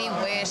really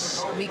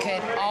wish we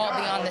could all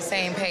be on the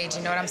same page,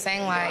 you know what I'm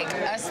saying? Like,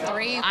 us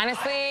three.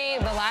 Honestly,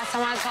 the last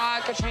time I saw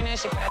Katrina,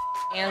 she put her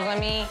hands on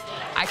me.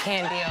 I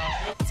can't deal.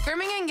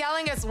 Screaming and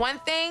yelling is one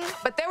thing,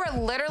 but there were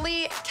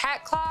literally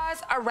cat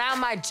claws around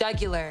my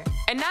jugular.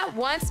 And not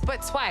once,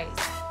 but twice.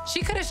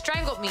 She could have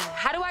strangled me.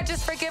 How do I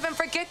just forgive and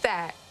forget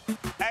that?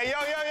 Hey, yo.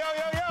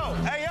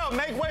 Hey, yo,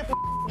 make way for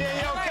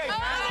Danielle cake, man.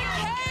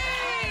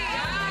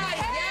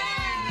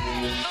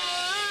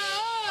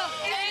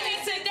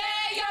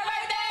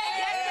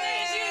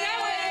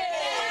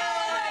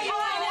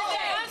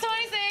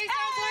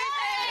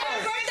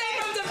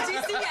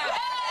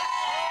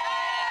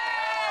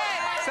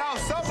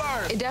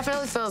 It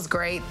definitely feels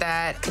great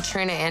that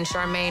Katrina and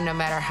Charmaine, no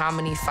matter how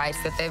many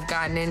fights that they've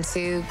gotten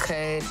into,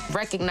 could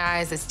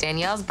recognize it's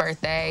Danielle's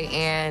birthday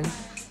and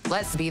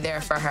let's be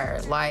there for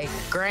her. Like,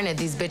 granted,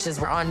 these bitches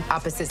were on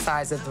opposite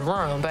sides of the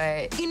room,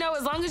 but, you know,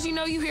 as long as you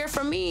know you hear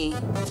from me.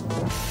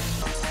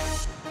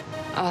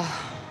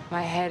 Oh,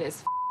 my head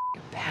is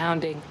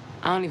pounding.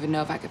 I don't even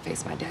know if I could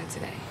face my dad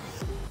today.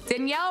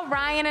 Danielle,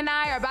 Ryan, and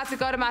I are about to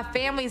go to my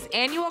family's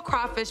annual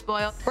crawfish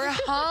boil. We're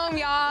home,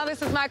 y'all.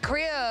 This is my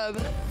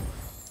crib.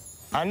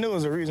 I knew it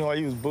was a reason why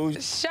you was bougie.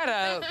 Shut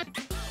up.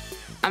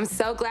 I'm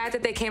so glad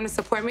that they came to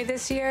support me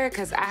this year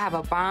because I have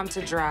a bomb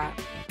to drop.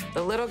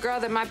 The little girl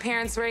that my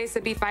parents raised to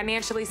be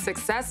financially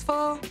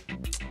successful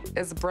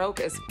is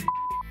broke as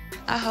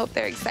I hope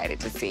they're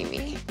excited to see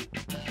me.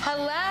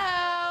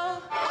 Hello.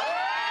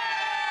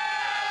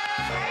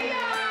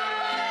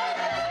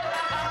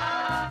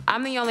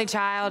 I'm the only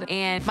child,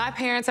 and my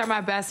parents are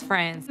my best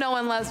friends. No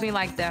one loves me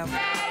like them.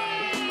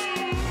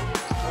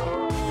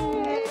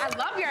 I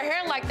love your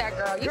hair like that,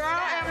 girl. Girl,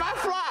 am I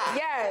fly?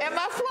 Yes. Am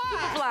I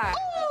fly? Fly.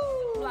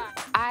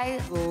 I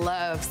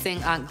love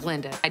seeing Aunt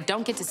Glenda. I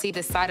don't get to see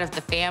this side of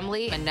the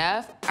family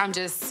enough. I'm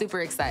just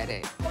super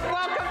excited.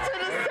 Welcome to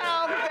the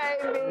South,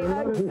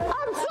 baby.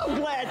 I'm so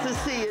glad to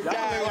see you,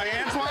 That look like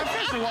Antoine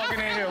Fisher walking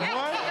in here,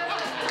 boy.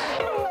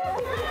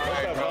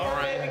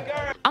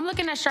 I'm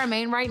looking at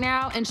Charmaine right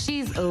now, and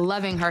she's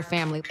loving her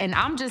family. And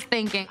I'm just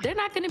thinking, they're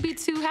not gonna be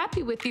too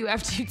happy with you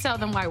after you tell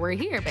them why we're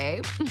here,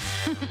 babe.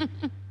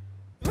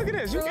 Look at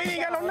this, you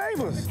ain't got no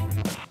neighbors.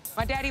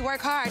 My daddy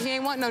work hard, he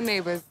ain't want no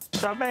neighbors.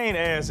 Charmaine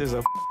ass is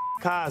a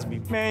Cosby.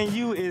 Man,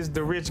 you is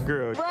the rich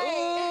girl.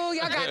 Ooh,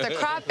 y'all got the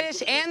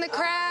crawfish and the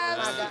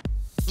crabs.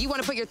 You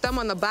wanna put your thumb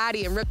on the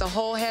body and rip the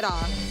whole head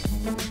off.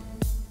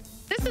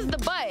 This is the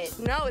butt.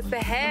 No, it's the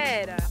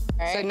head.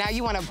 Right. So now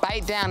you wanna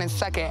bite down and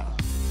suck it.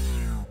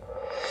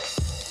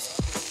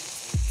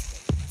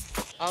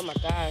 Oh my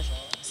gosh.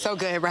 So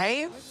good,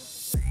 right?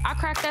 I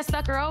cracked that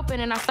sucker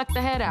open and I sucked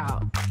the head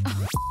out.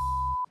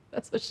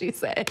 That's what she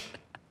said.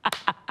 I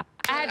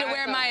had to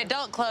wear my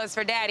adult clothes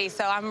for daddy,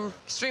 so I'm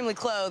extremely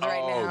clothed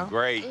right now. Oh,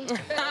 great.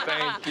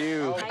 Thank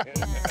you.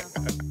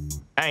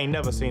 I ain't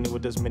never seen it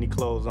with this many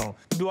clothes on.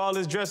 Do all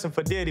this dressing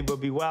for daddy, but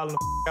be wildin'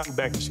 the out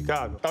back in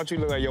Chicago. Thought you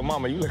look like your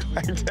mama. You look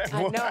like that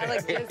boy. I know, I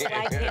look just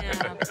like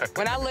him.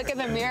 When I look in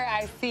the mirror,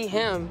 I see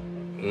him.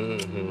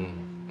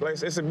 Mm-hmm.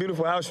 It's a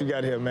beautiful house you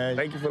got here, man.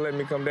 Thank you for letting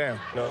me come down.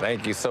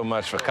 Thank you so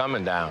much for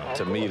coming down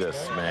to meet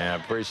us, man. I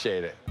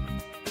appreciate it.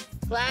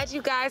 Glad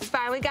you guys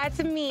finally got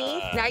to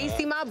meet. Now you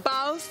see my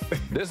boss.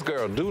 This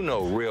girl do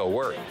know real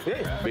work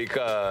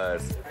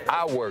because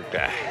I worked the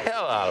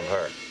hell out of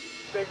her.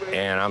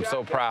 And I'm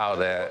so proud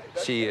that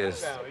she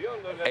is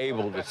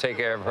able to take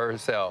care of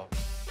herself.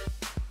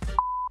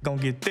 Gonna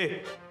get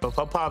thick. If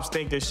her pops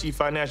think that she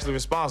financially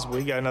responsible,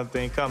 he got another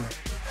thing coming.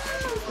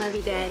 Love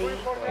you, Daddy.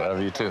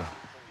 Love you too.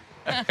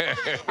 All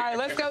right,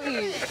 let's go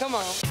eat. Come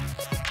on.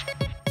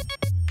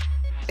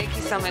 Thank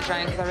you so much,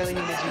 Ryan, because I really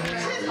needed you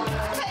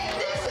here.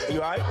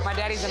 You all right? My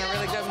daddy's in a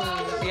really good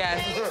mood.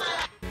 Yes.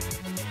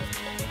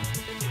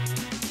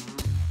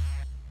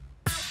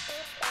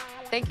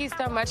 Thank you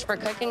so much for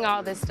cooking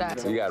all this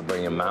stuff. You gotta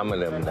bring your mama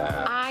them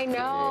down. I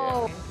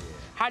know. Yeah.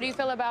 How do you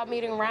feel about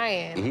meeting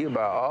Ryan? He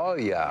about all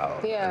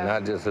y'all,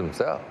 not just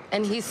himself.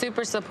 And he's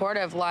super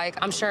supportive. Like,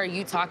 I'm sure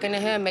you talking to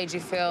him made you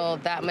feel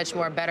that much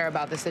more better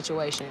about the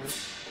situation.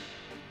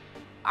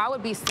 I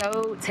would be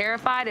so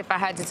terrified if I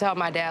had to tell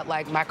my dad,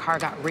 like, my car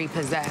got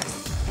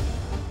repossessed.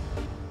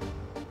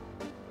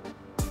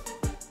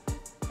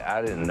 I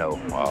didn't know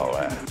all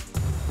that.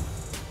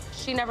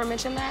 She never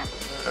mentioned that?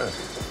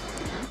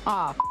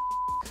 Aw,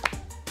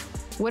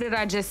 what did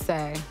I just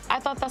say? I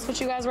thought that's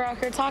what you guys were out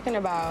here talking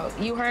about.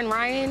 You, her, and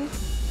Ryan?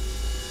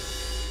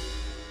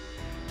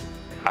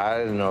 I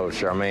didn't know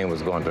Charmaine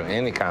was going through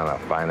any kind of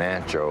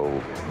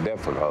financial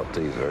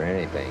difficulties or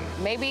anything.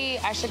 Maybe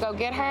I should go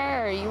get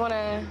her, or you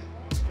wanna?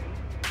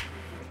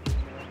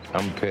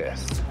 I'm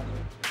pissed.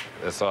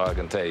 That's all I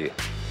can tell you.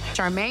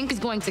 Charmaine is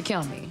going to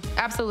kill me.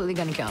 Absolutely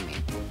gonna kill me.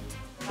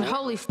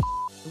 Holy f,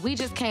 we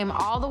just came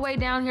all the way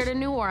down here to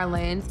New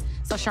Orleans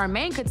so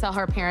Charmaine could tell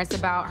her parents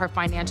about her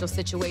financial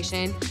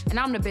situation, and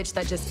I'm the bitch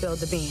that just spilled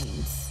the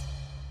beans.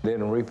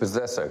 Didn't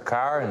repossess her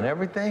car and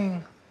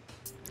everything?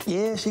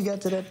 Yeah, she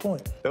got to that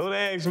point. Don't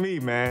ask me,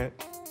 man.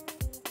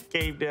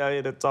 Came down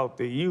here to talk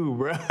to you,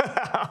 bro.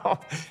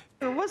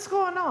 What's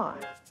going on?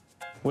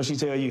 What'd she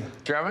tell you?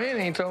 Charmaine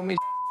ain't told me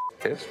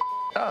it's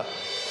up.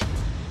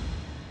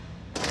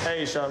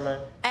 Hey,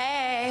 Charmaine.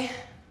 Hey.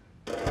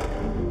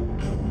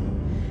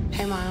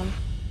 Hey, Mom.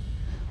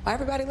 Why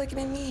everybody looking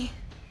at me?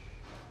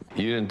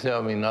 You didn't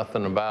tell me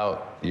nothing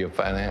about your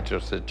financial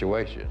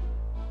situation.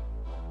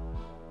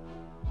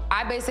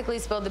 I basically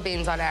spilled the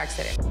beans on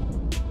accident.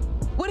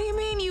 What do you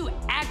mean you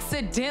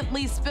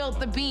accidentally spilled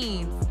the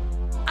beans?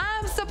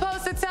 I'm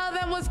supposed to tell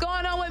them what's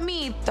going on with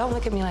me. Don't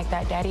look at me like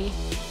that, Daddy.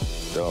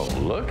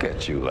 Don't look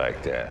at you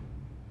like that.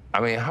 I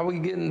mean, how we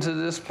getting to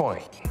this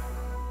point?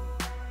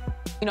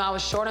 You know, I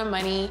was short on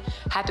money,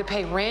 had to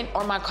pay rent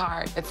or my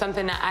car. It's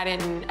something that I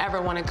didn't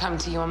ever want to come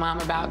to you and Mom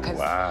about because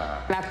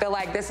I feel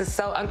like this is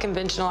so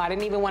unconventional. I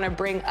didn't even want to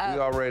bring up.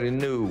 You already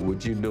knew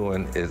what you're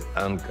doing is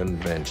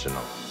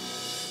unconventional.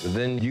 But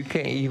then you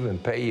can't even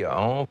pay your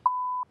own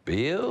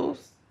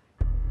bills?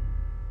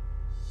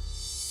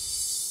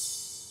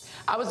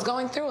 I was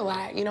going through a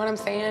lot, you know what I'm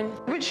saying?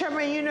 But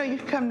Charmaine, you know you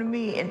come to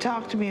me and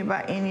talk to me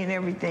about any and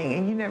everything,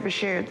 and you never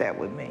shared that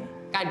with me.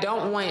 I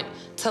don't want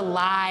to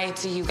lie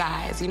to you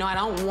guys. You know, I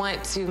don't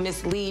want to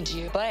mislead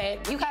you.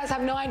 But you guys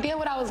have no idea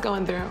what I was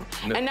going through.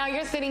 No. And now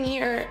you're sitting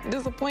here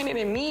disappointed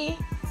in me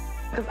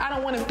because I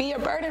don't want to be a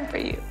burden for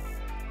you.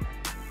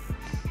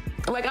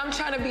 Like, I'm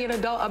trying to be an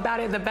adult about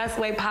it the best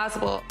way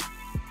possible.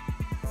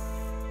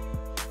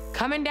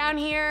 Coming down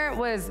here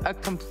was a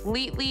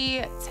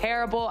completely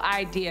terrible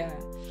idea.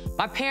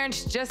 My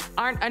parents just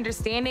aren't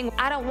understanding.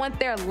 I don't want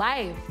their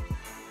life.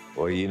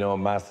 Well, you know what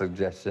my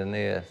suggestion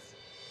is?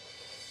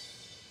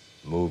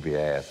 Move your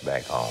ass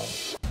back home.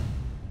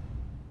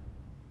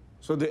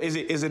 So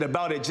is it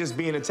about it just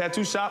being a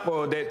tattoo shop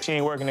or that she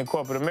ain't working in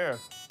corporate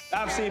America?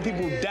 I've seen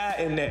people die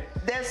in that.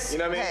 That's, you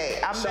know what I mean?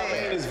 hey, I'm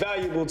Charmaine is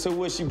valuable to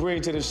what she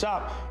brings to the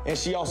shop, and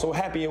she also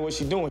happy in what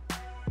she's doing.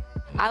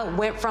 I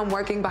went from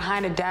working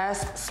behind a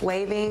desk,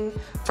 slaving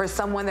for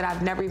someone that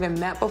I've never even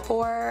met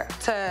before,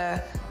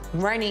 to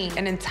running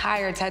an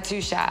entire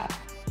tattoo shop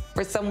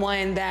for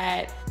someone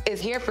that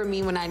is here for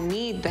me when I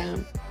need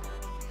them.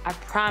 I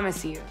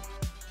promise you,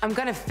 I'm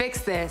gonna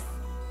fix this.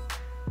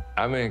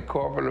 I'm in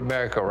corporate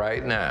America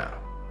right now.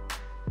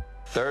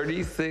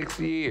 36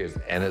 years,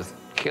 and it's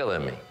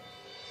killing me.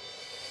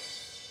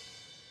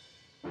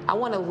 I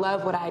want to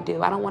love what I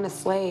do. I don't want to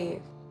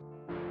slave.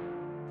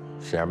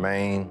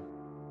 Charmaine,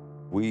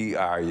 we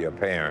are your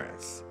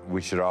parents.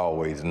 We should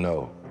always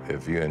know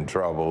if you're in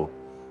trouble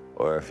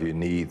or if you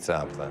need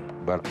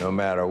something. But no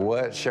matter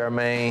what,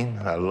 Charmaine,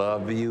 I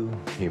love you.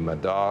 You're my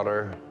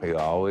daughter. You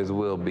always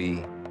will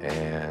be.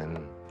 And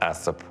I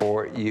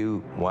support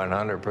you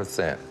 100%.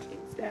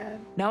 Thanks, Dad.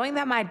 Knowing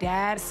that my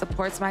dad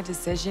supports my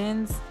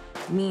decisions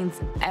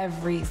means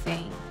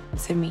everything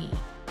to me.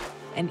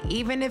 And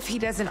even if he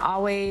doesn't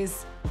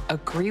always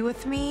agree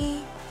with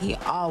me, he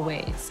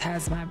always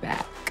has my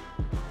back.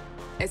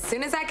 As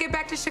soon as I get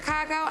back to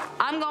Chicago,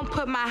 I'm gonna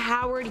put my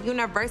Howard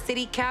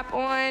University cap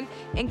on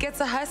and get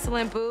to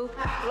hustling, boo.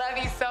 Love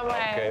you so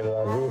much. Okay,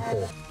 love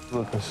you.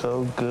 Looking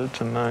so good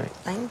tonight.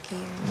 Thank you.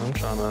 I'm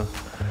trying to.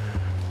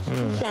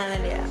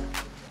 Trying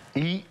to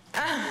Eat.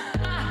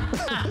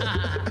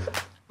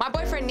 My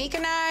boyfriend Nick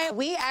and I,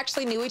 we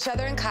actually knew each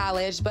other in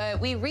college, but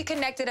we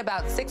reconnected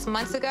about 6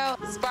 months ago.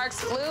 Sparks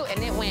flew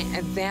and it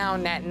went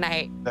down that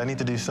night. I need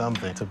to do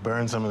something to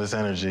burn some of this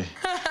energy.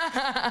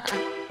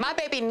 My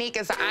baby Nick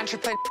is an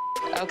entrepreneur,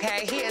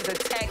 okay? He is a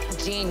tech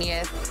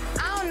genius.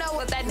 I don't know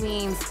what that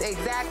means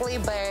exactly,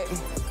 but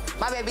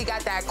my baby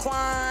got that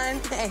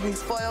Quan, and he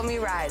spoiled me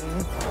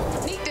riding.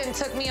 Nick then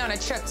took me on a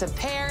trip to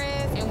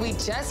Paris, and we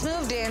just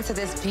moved into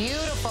this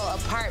beautiful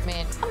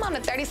apartment. I'm on a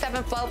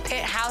 37th floor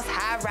penthouse,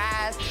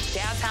 high-rise,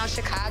 downtown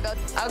Chicago.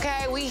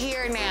 Okay, we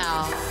here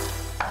now.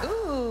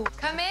 Ooh,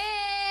 come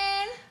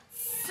in.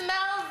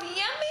 Smells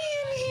yummy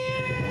in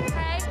here.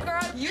 Hey,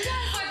 girl. You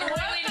guys look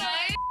really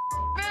nice,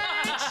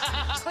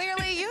 bitch.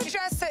 Clearly, you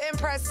dressed to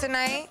impress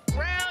tonight.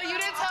 Real, you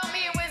didn't tell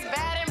me it was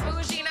bad and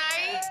bougie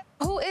night.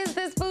 Who is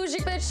this bougie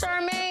bitch,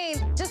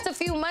 Charmaine? Just a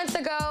few months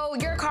ago,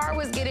 your car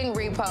was getting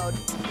repoed.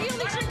 You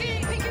think you're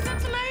getting pinkies up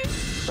tonight?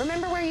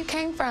 Remember where you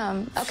came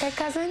from, okay,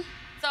 cousin?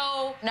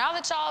 So, now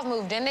that y'all have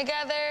moved in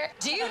together,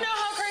 do you know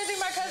how crazy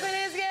my cousin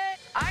is yet?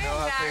 I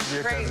am not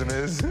crazy.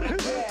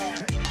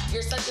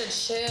 You're such a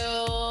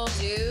chill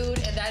dude,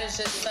 and that is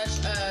just such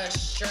a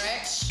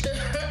stretch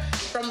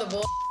from the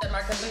bull that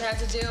my cousin had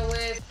to deal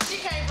with. She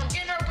came from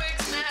getting her wig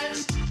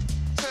snatched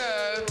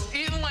to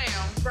eating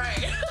lamb.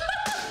 Right.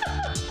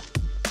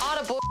 All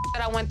the bull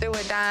that I went through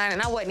with Don,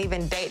 and I wasn't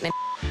even dating a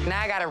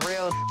now I got a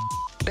real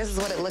This is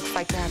what it looks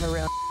like to have a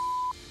real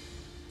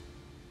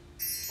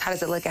How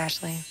does it look,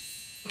 Ashley?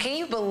 Can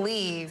you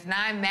believe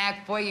 9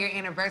 Mag 4-year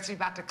anniversary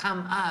about to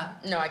come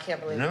up? No, I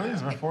can't believe Really? it.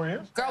 It's been 4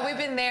 years? Girl, we've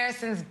been there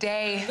since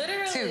day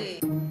Literally.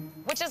 2.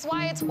 Which is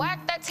why it's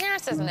whack that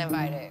Terrence isn't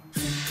invited.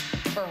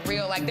 For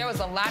real, like there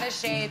was a lot of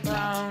shade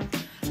thrown.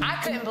 I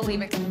couldn't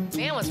believe it.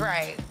 Man was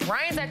right.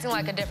 Ryan's acting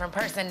like a different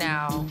person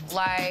now.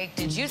 Like,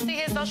 did you see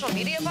his social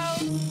media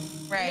posts?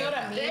 Right. You know what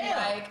I mean?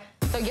 Like,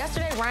 So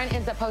yesterday, Ryan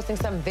ends up posting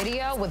some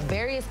video with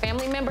various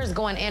family members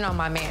going in on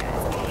my man. You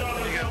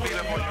got beat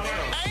up on your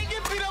show. I ain't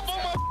get beat up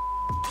on my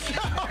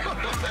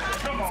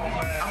Come on,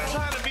 man. I'm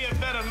trying to be a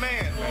better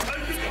man.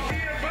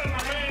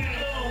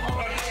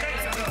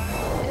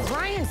 Is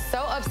Ryan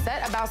so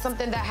upset about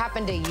something that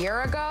happened a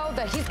year ago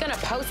that he's gonna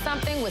post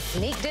something with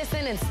sneak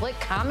dissing and slick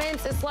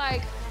comments? It's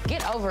like,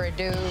 get over it,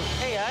 dude.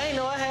 Hey, I ain't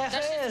know I had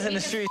fans in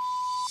the street.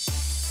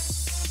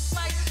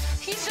 like,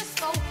 he's just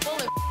so full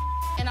of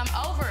and I'm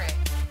over it.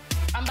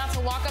 I'm about to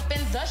walk up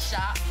in the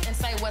shop and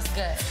say, what's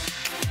good?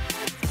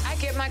 I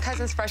get my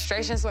cousin's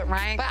frustrations with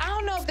Ryan, but I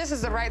don't know if this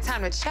is the right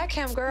time to check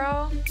him,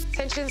 girl.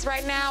 Tensions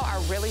right now are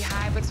really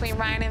high between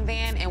Ryan and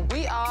Van, and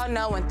we all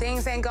know when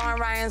things ain't going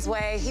Ryan's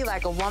way, he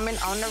like a woman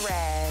on the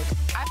rag.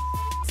 I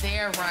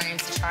dare Ryan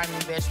to try me,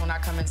 bitch, when I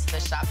come into the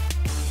shop.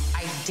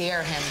 I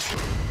dare him to.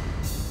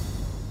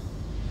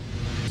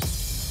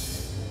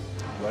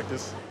 You like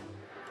this?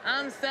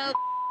 I'm so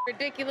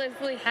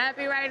ridiculously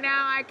happy right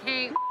now. I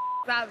can't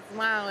stop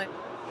smiling.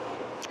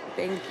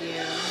 Thank you.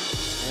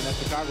 And that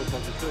Chicago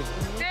culture, too.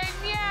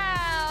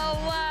 Danielle!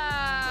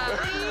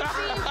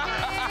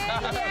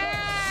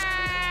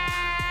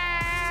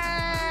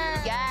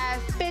 Yes,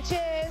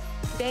 bitches.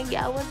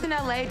 Danielle was in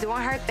LA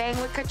doing her thing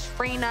with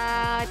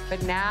Katrina.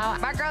 But now,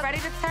 my girl ready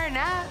to turn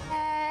up.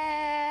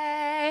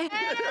 Hey.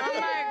 Oh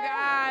my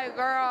God,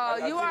 girl.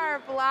 You are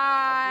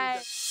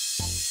fly.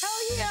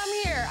 Hell yeah, I'm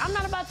here. I'm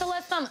not about to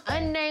let some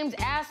unnamed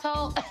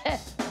asshole,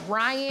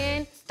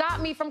 Ryan, stop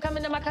me from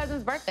coming to my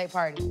cousin's birthday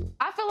party.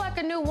 I feel like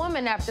a new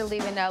woman after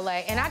leaving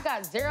LA, and I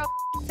got 0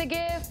 to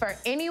give for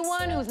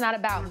anyone who's not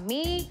about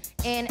me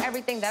and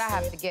everything that I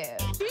have to give.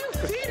 You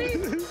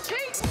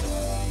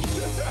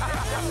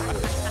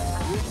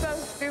so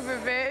stupid,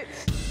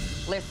 bitch.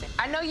 Listen,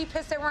 I know you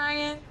pissed at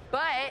Ryan,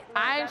 But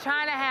I ain't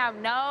trying to have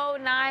no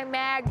 9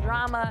 Mag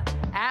drama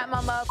at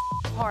my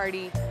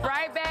party.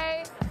 Right,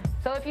 babe?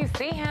 So if you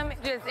see him,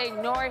 just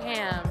ignore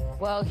him.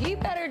 Well, he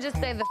better just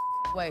stay the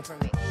away from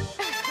me.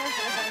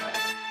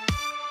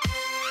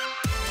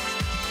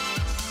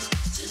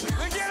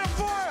 Look at him,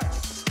 boy!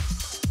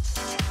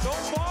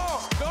 Don't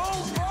fall!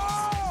 Don't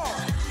fall!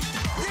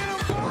 Get him,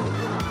 boy!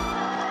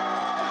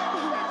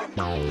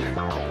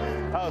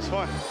 That was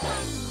fun.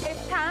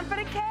 It's time for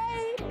the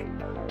cake.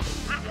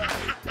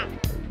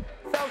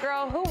 So,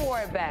 girl, who wore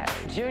it best,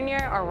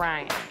 Junior or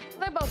Ryan?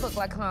 They both look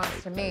like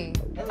clowns to me.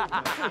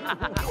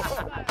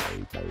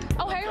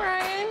 Oh, hey,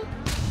 Ryan.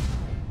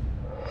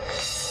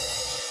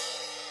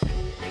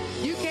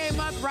 You came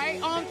up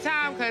right on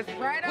time, because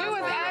we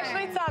was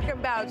actually talking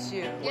about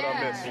you. What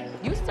I miss?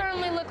 You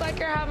certainly look like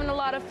you're having a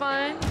lot of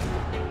fun.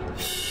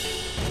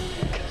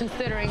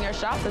 Considering your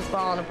shop is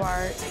falling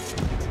apart.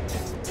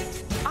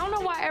 I don't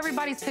know why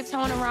everybody's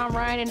tiptoeing around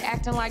Ryan and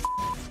acting like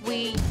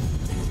sweet.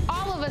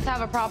 All of us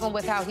have a problem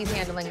with how he's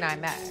handling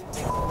 9 Mag.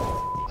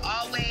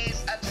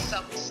 Always up to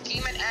some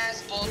scheming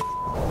ass bull.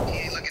 He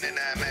ain't looking at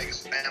 9 Mag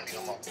as family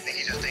no more. And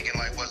he's just thinking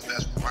like what's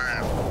best for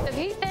Ryan. If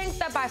he thinks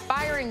that by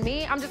firing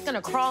me, I'm just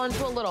gonna crawl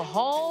into a little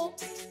hole,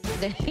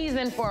 then he's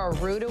in for a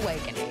rude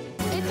awakening.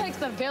 It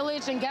takes a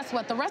village, and guess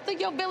what? The rest of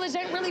your village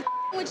ain't really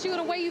with you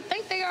the way you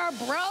think they are,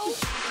 bro.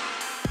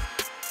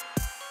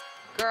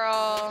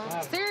 Girl,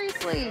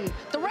 seriously.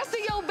 The rest of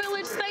your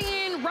village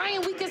saying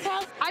Ryan weak as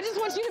hell. I just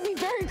want you to be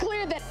very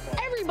clear that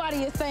everybody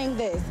is saying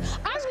this.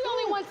 I'm the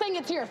only one saying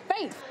it to your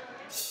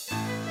face.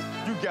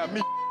 You got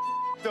me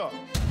up.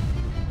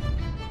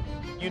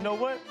 You know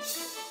what?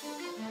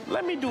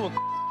 Let me do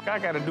I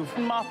gotta do for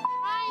my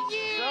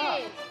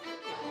Ryan!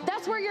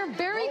 That's where you're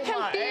very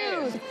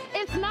confused.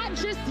 It's not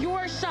just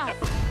your shop.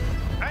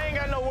 I ain't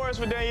got no words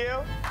for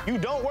Danielle. You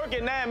don't work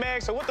at 9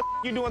 Mag, so what the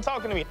you doing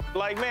talking to me?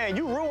 Like, man,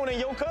 you ruining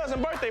your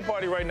cousin's birthday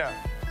party right now.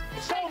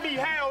 Show me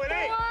how it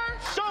ain't.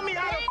 Show me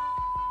how it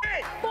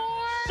ain't.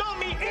 Show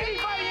me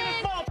anybody in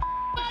this phone.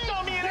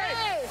 Show me it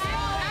ain't.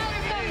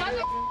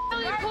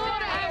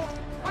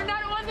 We're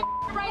not on the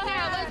right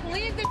now. Let's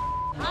leave the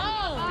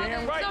home.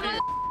 Damn right.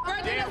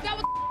 That's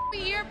what we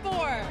here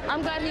for.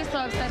 I'm glad he's so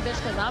upset, bitch,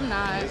 because I'm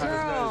not. It's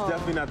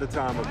definitely not the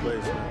time or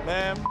place,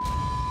 man.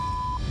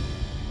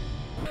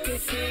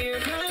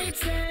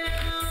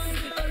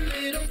 A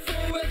little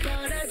forward,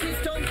 but I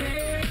just don't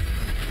care.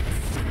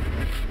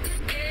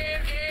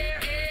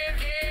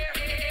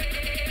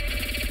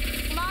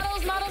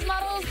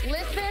 Models,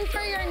 listen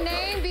for your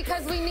name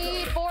because we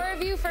need 4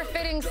 of you for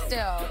fitting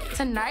still.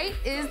 Tonight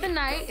is the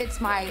night. It's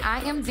my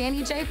I Am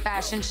Danny J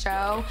fashion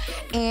show,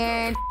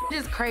 and it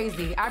is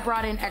crazy. I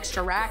brought in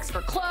extra racks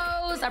for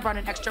clothes. I brought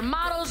in extra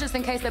models just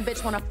in case a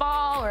bitch wanna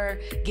fall or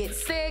get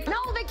sick. No,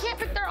 they can't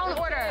pick their own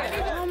order.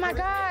 Oh my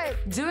God.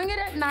 Doing it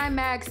at 9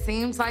 Mag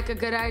seems like a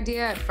good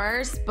idea at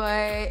first,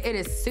 but it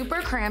is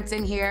super cramped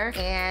in here,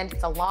 and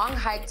it's a long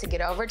hike to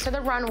get over to the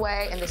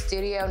runway and the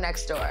studio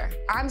next door.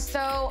 I'm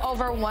so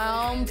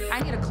overwhelmed.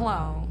 I need a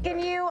clone. Can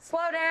you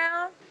slow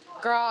down?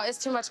 Girl, it's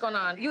too much going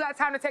on. You got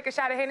time to take a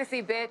shot of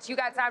Hennessy, bitch. You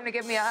got time to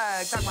give me a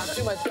hug. Talking about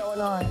too much going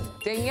on.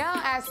 Danielle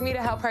asked me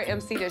to help her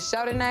MC the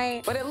show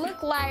tonight, but it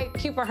looked like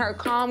keeping her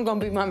calm gonna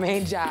be my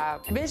main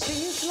job. Bitch, do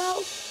you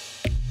smoke?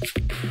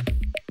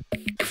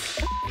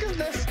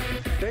 Goodness.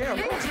 Damn.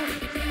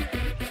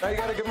 Now you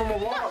gotta give him a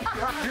walk. You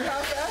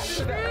have to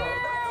answer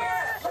that.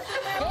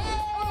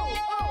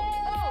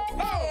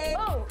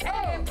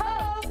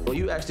 Well,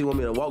 you actually want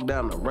me to walk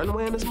down the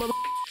runway in this mother?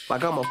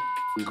 Like I'm a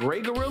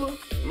gray gorilla?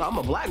 No, I'm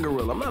a black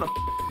gorilla. I'm not a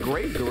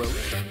gray gorilla.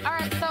 All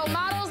right, so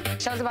models,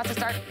 show's about to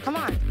start. Come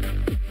on.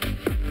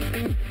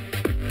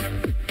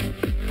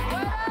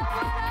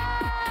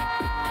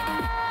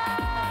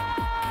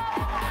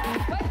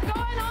 What's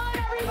going on,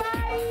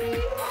 everybody?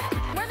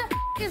 Where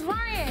the is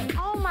Ryan?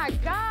 Oh my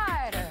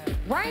God.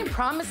 Ryan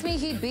promised me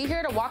he'd be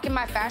here to walk in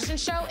my fashion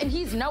show, and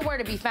he's nowhere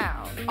to be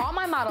found. All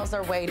my models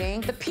are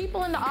waiting. The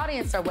people in the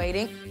audience are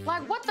waiting.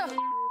 Like, what the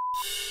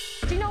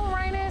Do you know who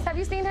Ryan is? Have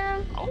you seen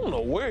him? I don't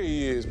know where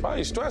he is.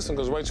 Probably stressing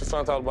because Rachel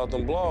found out about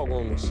them blog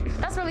rumors.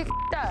 That's really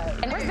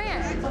up. And where's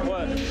Van?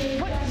 What?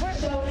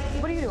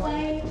 What are you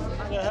doing?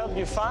 I'm gonna help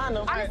you find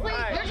them. Honestly,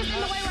 you're just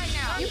in the way right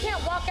now. You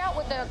can't walk out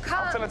with the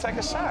cup. I'm finna take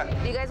a shot.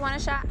 Do you guys want a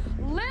shot?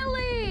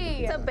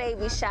 Lily! It's a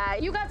baby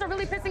shot. You guys are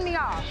really pissing me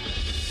off.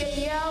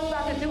 Danielle's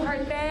about to do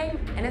her thing,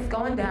 and it's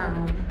going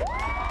down.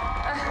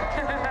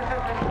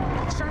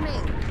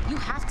 Charmaine, you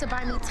have to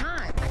buy me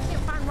time. I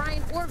can't find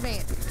Ryan or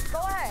Van. Go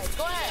ahead,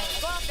 go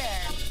out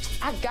there.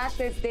 I got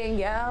this,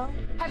 Danielle.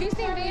 Have you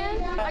seen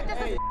Van? Like, this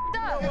is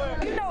up.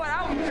 You know what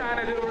I was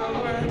trying to do real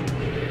quick.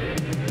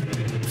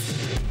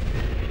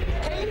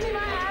 Can you see my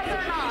ass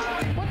or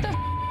not? What the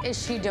is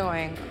she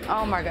doing?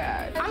 Oh my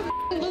God. I'm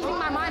losing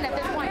my mind at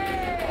this point.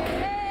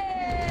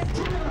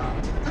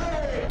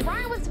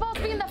 Ryan was supposed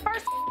to be in the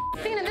first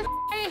scene and this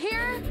ain't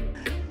here?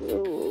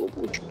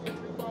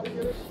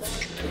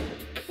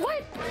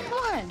 What? Come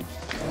on.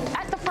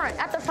 At the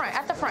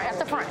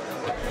front.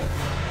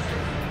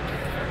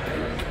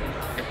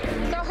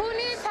 So who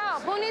needs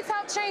help? Who needs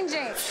help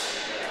changing?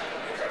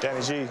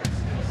 Danny G.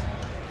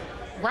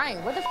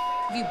 Ryan, where the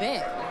have you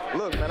been?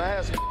 Look, man, I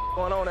had some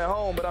going on at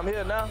home, but I'm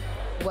here now.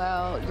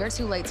 Well, you're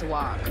too late to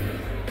walk.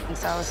 And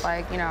so it's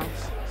like, you know,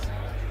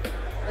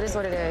 it is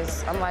what it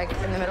is. I'm like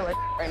in the middle of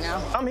right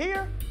now. I'm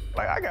here.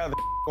 Like, I got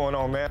going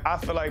on, man. I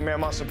feel like, man,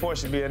 my support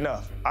should be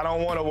enough. I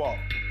don't want to walk.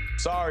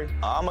 Sorry.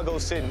 I'm gonna go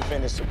sit and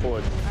finish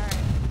supporting. All right.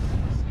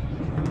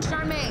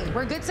 Charmaine,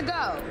 we're good to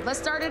go. Let's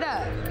start it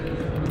up.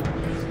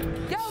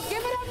 Yo,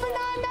 give it up for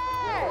 9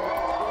 Mag!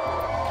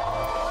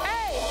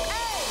 Hey!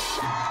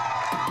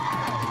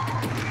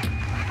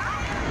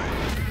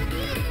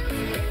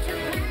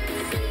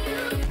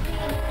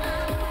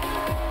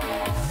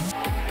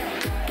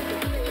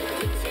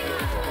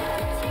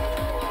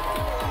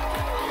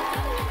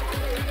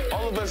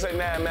 All of us at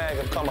 9 Mag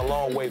have come a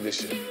long way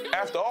this year.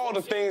 After all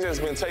the things that's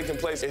been taking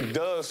place, it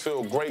does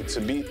feel great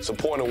to be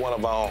supporting one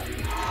of our own.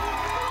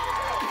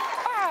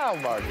 Oh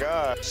my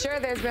God. Sure,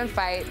 there's been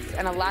fights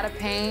and a lot of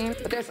pain,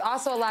 but there's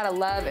also a lot of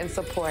love and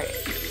support.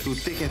 Through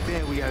thick and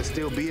thin, we gotta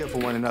still be here for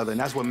one another, and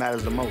that's what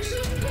matters the most.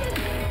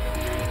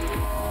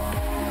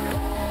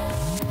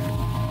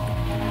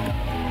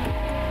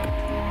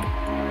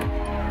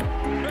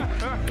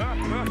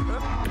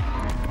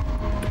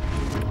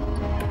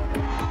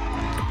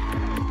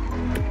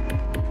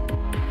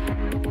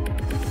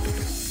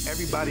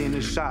 Everybody in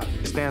this shop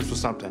stands for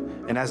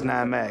something, and that's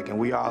 9 Mag, and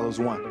we all as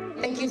one.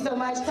 Thank you so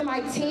much to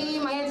my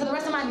team and to the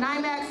rest of my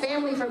NYMAC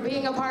family for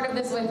being a part of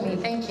this with me.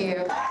 Thank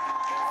you.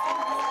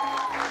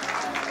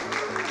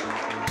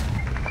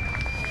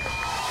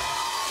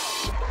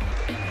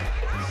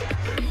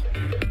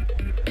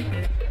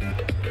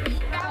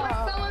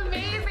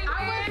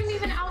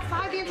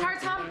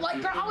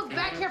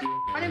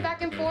 Running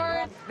back and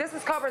forth. This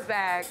is Cobra's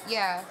bag.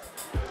 Yeah.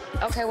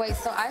 Okay, wait,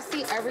 so I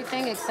see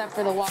everything except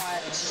for the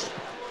watch.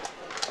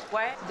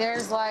 What?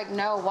 There's like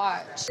no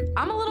watch.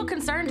 I'm a little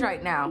concerned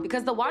right now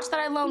because the watch that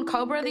I loaned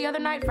Cobra the other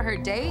night for her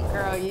date.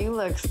 Girl, you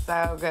look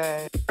so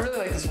good. I really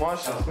like this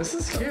watch though. This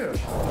is cute.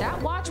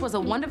 That watch was a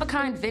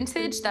one-of-a-kind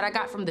vintage that I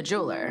got from the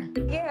jeweler.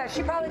 Yeah,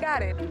 she probably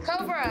got it.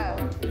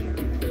 Cobra.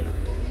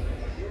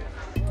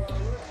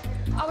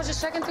 I was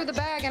just checking through the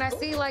bag and I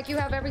see like you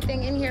have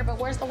everything in here, but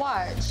where's the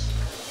watch?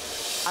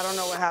 I don't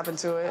know what happened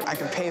to it. I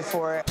can pay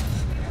for it.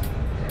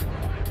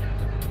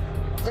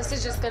 This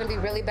is just gonna be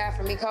really bad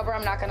for me, Cobra,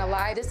 I'm not gonna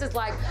lie. This is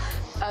like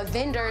a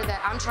vendor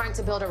that I'm trying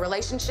to build a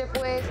relationship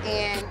with,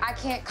 and I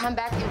can't come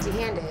back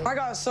empty-handed. I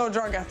got so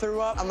drunk I threw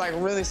up. I'm like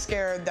really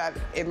scared that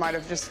it might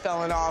have just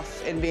fallen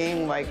off and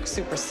being like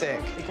super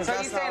sick. Because So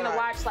that's you saying not the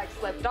right. watch like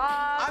slipped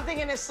off? I'm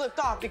thinking it slipped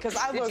off because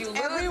I Did you looked lose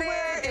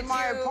everywhere it? in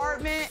my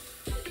apartment.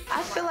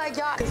 I feel like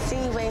y'all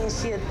insinuating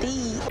she a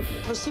thief,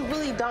 but she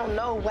really don't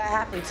know what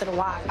happened to the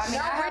watch. I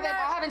mean, I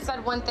haven't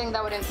said one thing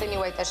that would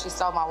insinuate that she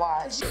stole my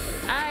watch.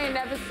 I ain't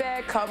never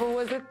said Cobra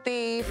was a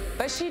thief,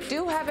 but she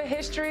do have a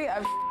history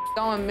of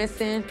going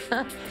missing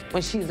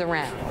when she's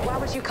around. Why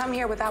would you come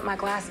here without my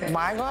glasses?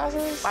 My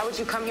glasses? Why would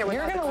you come here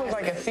without You're gonna look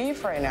like a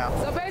thief right now.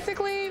 So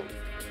basically,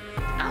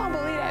 I don't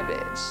believe that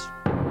bitch.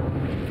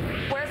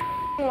 Where's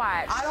the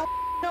watch? I don't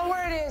know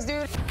where it is,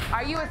 dude.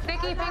 Are you a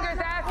sticky fingers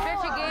ass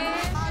bitch again?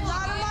 I'm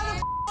not a mother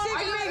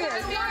sticky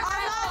fingers. I'm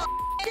not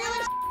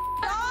stealing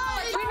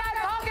We're not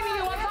talking to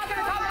you. I'm talking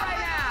to Cobra right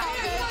now.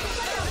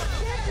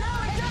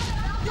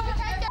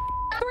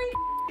 $3,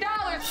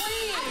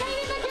 please.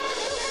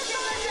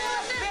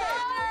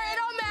 It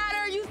don't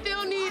matter. You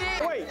still need it.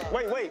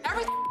 Wait. I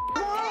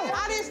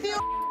didn't steal.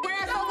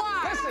 Where's the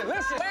watch?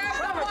 Listen. Where's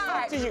the Talk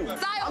watch? to you.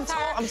 I'm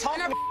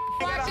talking to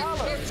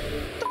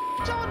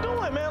What y'all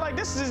doing, man? Like,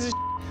 this is the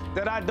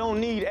that I don't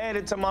need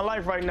added to my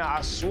life right now.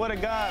 I swear to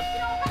God.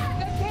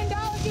 The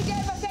 $10 you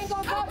gave us ain't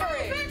gonna cover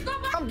it.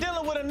 I'm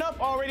dealing with enough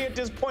already at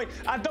this point.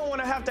 I don't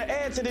want to have to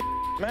add to this,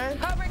 man.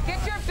 Cover it.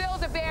 Get your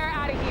bills of bear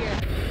out of here.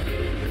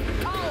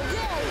 Oh,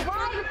 yeah,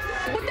 right?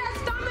 With that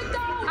stomach,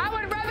 though, I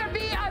would rather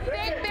be a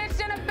fake bitch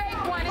than a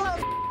fake one.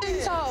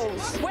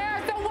 Toes.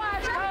 Where's the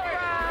watch,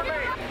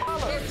 Cobra?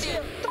 It's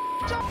you.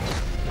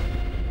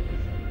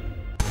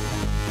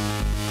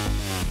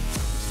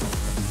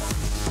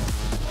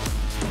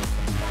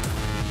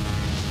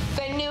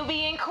 The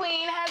Nubian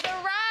queen has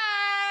arrived.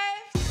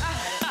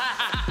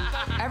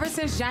 Ever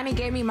since Johnny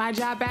gave me my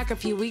job back a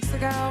few weeks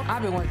ago,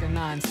 I've been working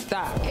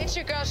nonstop. It's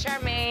your girl,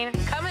 Charmaine.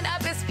 Coming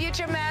up is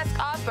Future Mask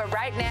Off, but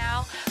right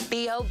now,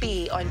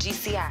 B.O.B. on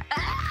GCI.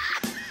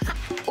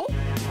 Ooh.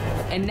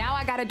 And now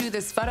I gotta do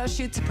this photo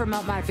shoot to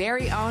promote my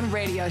very own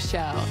radio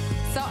show.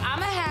 So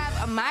I'ma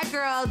have my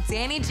girl,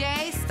 Danny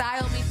J,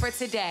 style me for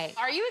today.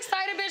 Are you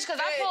excited, bitch? Because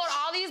I pulled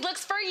all these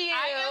looks for you.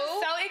 I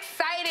am so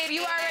excited.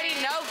 You already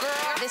know,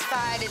 girl. This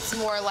side, it's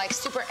more like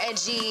super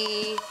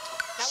edgy,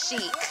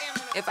 chic.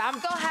 If I'm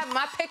gonna have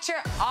my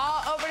picture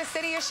all over the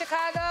city of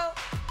Chicago,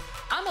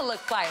 I'ma look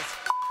fly as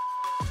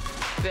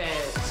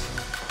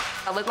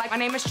bitch. I look like my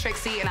name is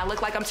Trixie, and I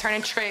look like I'm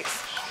turning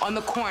tricks on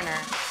the corner.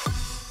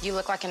 You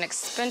look like an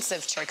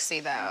expensive Trixie,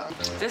 though.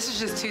 This is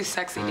just too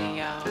sexy,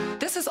 Danielle.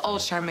 This is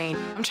old Charmaine.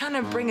 I'm trying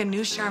to bring a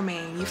new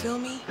Charmaine, you feel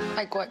me?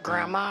 Like what,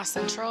 Grandma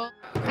Central?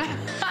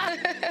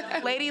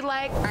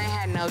 Ladylike. I ain't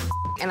had no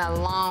in a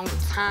long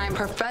time.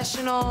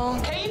 Professional.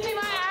 Can you see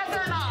my ass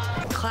or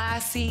not?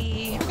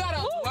 Classy. You got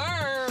a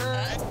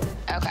word.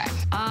 Okay.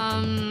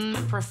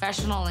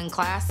 Professional and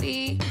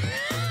classy.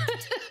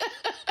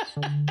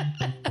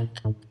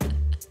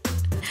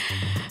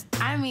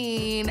 I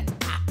mean,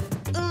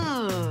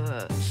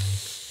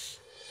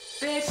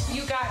 Bitch,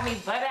 you got me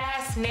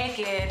butt-ass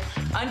naked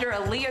under a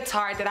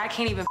leotard that I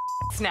can't even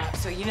snap.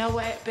 So you know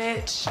what,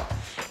 bitch?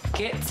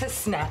 Get to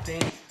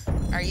snapping.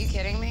 Are you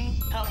kidding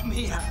me? Help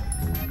me out.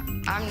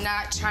 I'm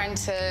not trying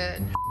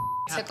to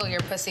tickle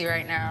your pussy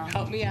right now.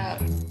 Help me out.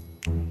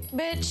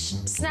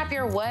 Bitch, snap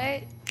your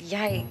what?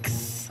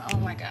 Yikes. Oh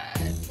my God.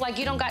 Like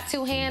you don't got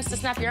two hands to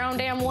snap your own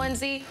damn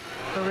onesie?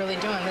 We're really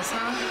doing this,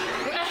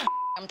 huh?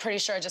 I'm pretty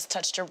sure I just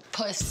touched your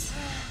puss.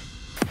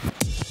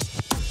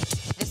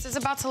 This is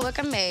about to look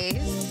a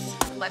maze.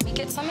 Let me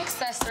get some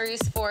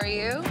accessories for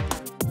you.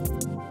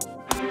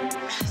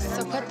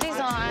 So put these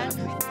on.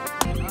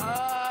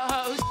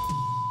 Oh,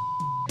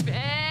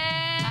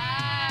 bitch.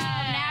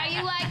 Now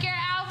you like your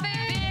outfit?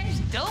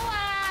 Bitch, do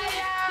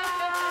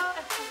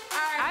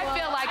I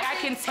feel like I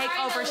can take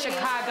over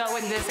Chicago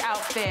in this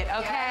outfit,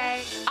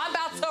 okay? I'm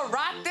about to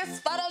rock this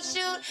photo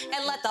shoot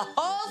and let the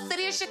whole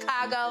city of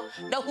Chicago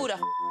know who the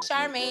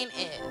Charmaine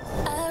is.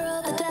 I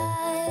roll the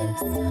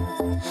dice.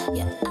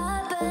 Yeah,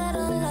 I bet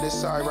on on this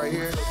side right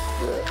here.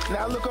 Good.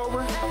 Now look over.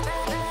 Good.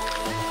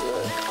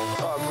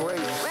 Oh,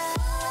 great.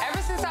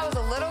 Ever since I was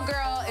a little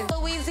girl in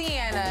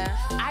Louisiana,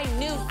 I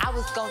knew I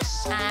was gonna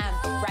shine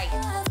bright.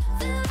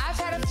 I've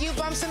had a few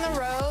bumps in the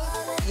road,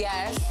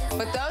 yes,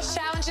 but those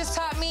challenges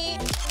taught me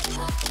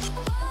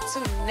to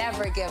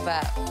never give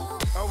up.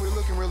 Oh, we're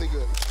looking really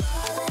good.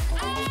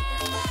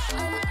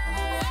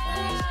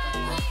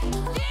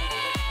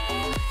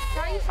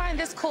 How do you find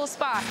this cool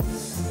spot?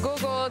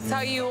 Google will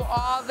tell you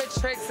all the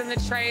tricks and the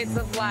trades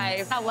of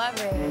life. I love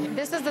it.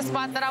 This is the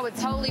spot that I would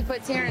totally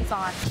put Terrence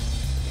on.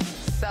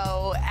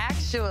 So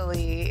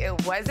actually,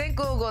 it wasn't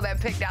Google that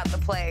picked out the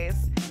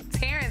place.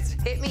 Terrence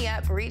hit me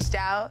up, reached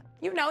out.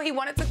 You know, he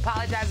wanted to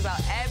apologize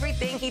about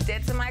everything he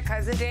did to my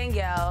cousin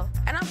Danielle.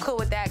 And I'm cool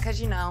with that,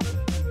 because, you know,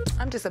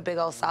 I'm just a big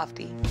old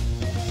softie.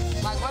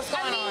 Like, what's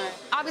going on?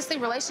 Obviously,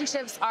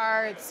 relationships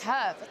are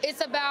tough.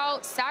 It's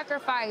about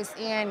sacrifice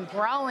and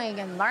growing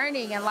and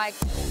learning. And, like,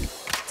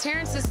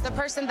 Terrence is the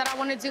person that I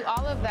want to do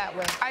all of that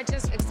with. I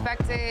just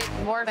expected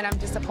more, and I'm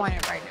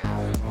disappointed right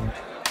now.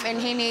 And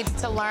he needs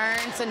to learn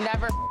to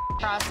never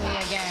cross me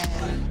again.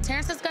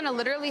 Terrence is going to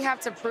literally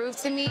have to prove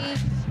to me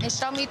and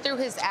show me through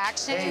his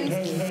actions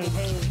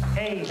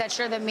that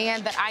you're the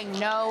man that I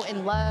know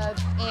and love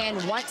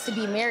and want to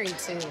be married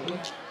to.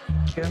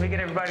 Let me get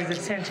everybody's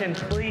attention,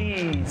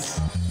 please.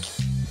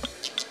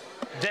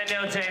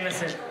 Danielle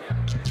Jameson,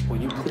 will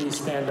you please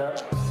stand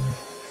up?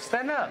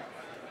 Stand up.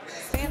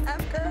 Stand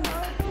up, girl.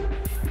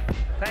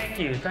 Thank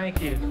you,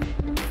 thank you.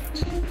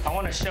 I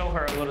want to show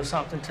her a little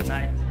something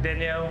tonight.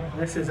 Danielle,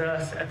 this is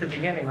us at the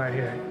beginning right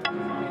here.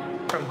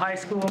 From high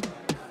school,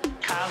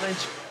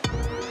 college,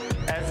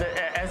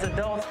 as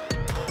adults,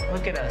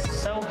 look at us,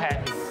 so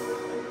happy.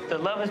 The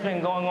love has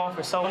been going on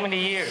for so many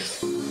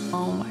years.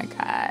 Oh my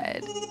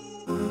God.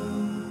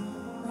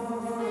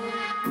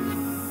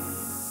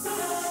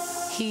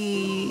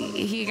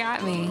 He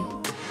got me.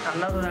 I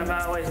know that I'm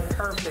not always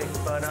perfect,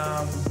 but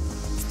I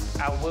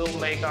will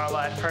make our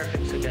life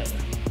perfect together.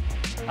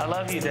 I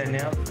love you,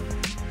 Danielle.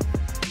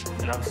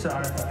 And I'm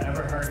sorry if I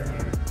ever hurt you.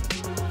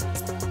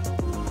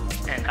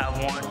 And I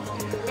want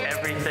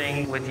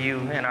everything with you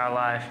in our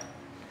life.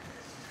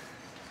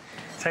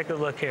 Take a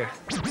look here.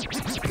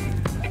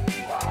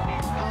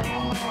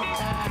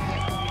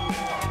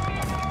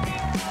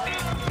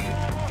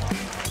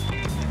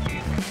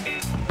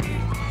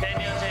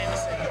 Danielle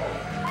Jameson,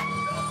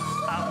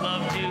 I've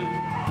loved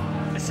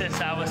you since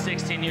I was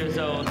 16 years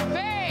old.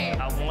 Babe!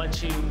 I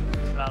want you,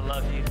 and I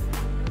love you.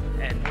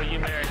 And will you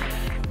marry me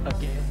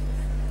again?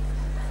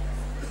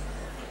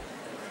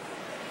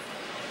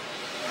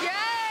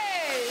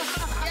 Yes!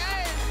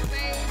 Yes,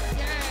 babe,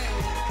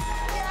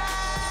 yes.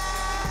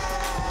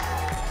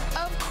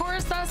 Of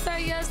course I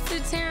say yes to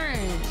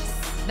Terrence.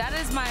 That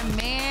is my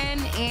man,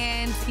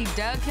 and he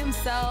dug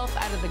himself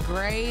out of the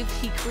grave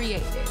he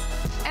created.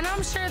 And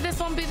I'm sure this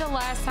won't be the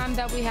last time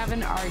that we have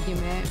an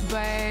argument,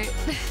 but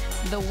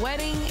the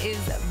wedding is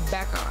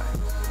back on.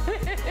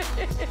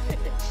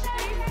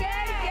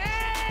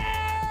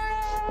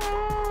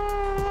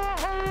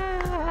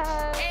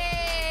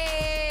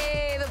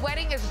 Hey, the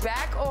wedding is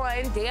back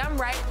on, damn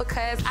right,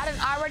 because I done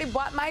already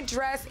bought my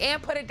dress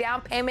and put a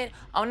down payment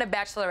on the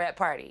bachelorette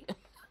party.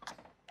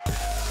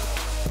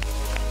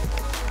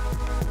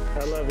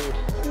 I love you.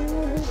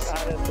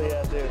 Honestly,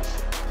 I do.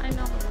 I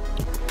know.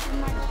 Oh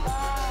my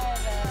God.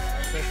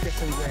 Let's get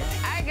some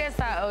drinks. I guess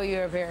I owe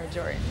you a pair of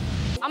Jordans.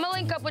 I'm gonna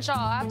link up with y'all.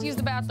 I have to use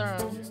the bathroom.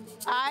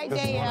 All right, This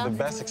is one Danielle. of the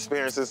best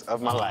experiences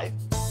of my life.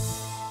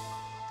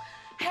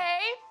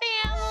 Hey,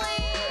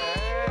 family!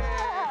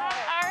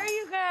 How are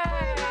you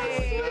guys?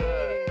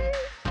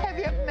 Have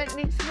you ever met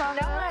Nick Simone?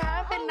 No, I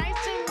haven't.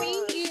 Nice to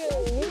meet you.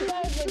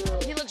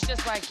 He looks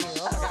just like you.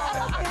 Oh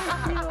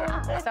my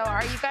God. So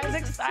are you guys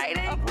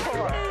excited? Of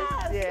course.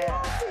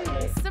 Yeah.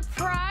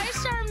 Surprise,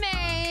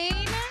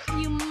 Charmaine.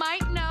 You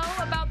might know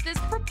about this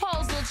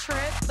proposal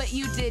trip, but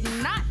you did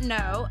not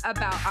know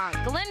about Aunt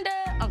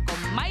Glenda, Uncle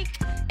Mike,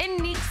 and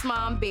Neek's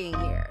mom being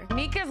here.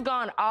 Neek has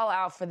gone all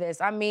out for this.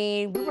 I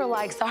mean, we were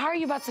like, so how are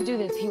you about to do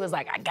this? He was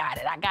like, I got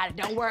it.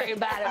 Don't worry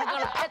about it. We're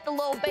gonna pet the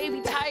little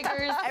baby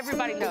tigers.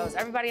 Everybody knows.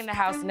 Everybody in the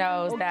house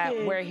knows that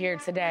we're here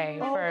today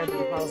for the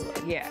proposal.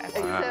 Yeah.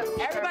 Except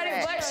Everybody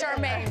but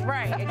Charmaine.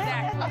 Right,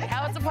 exactly.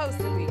 How it's supposed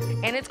to be.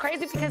 And it's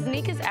crazy because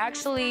Neek is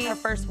actually her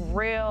first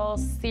real,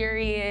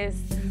 serious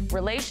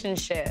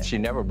relationship. She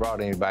never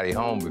brought anybody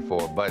home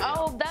before, but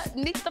Oh,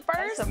 Neek's the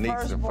first?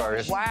 Neek's the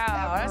first.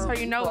 Wow, that's how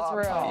you know it's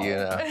real. You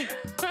know,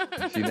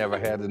 she never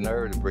had the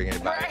nerve to bring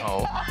anybody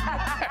home.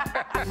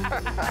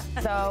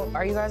 So,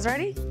 are you guys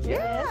ready?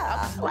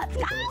 Yeah. Let's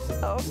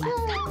go.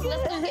 Let's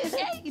get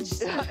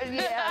engaged.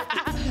 Yeah.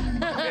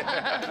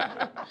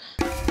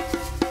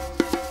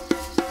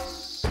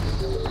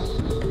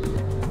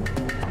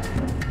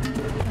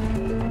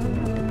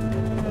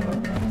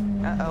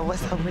 Uh-oh,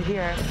 what's over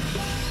here?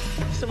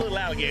 Some little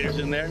alligators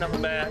in there,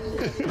 nothing bad.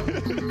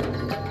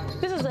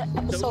 This is an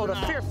episode of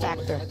Fear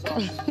Factor.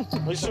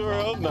 We sure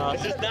hope not.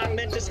 This is not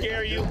meant to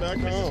scare you. This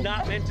is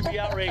not meant to be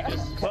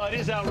outrageous. Well, it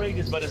is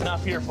outrageous, but it's not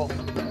fearful.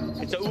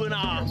 It's a ooh and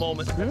ah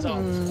moment. That's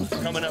all.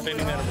 Coming up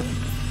any minute.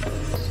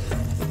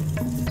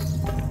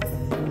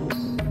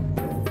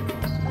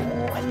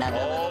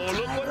 Oh,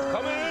 look what's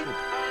coming.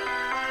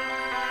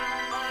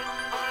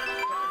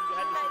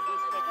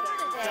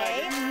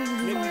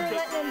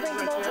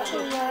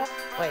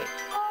 Wait.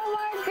 Oh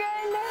my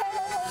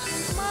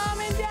goodness! Mom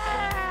and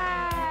Dad!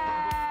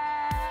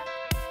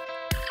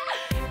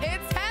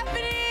 It's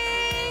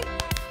happening!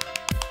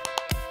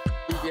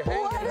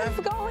 What is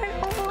going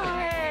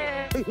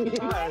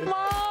on?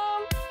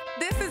 Mom,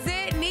 this is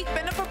it. Nick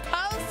finna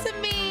propose to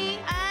me.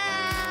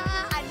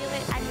 I knew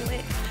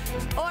it.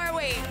 Or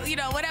wait, you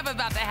know, whatever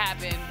about to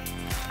happen.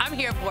 I'm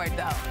here for it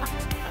though.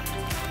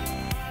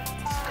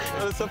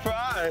 What a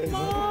surprise.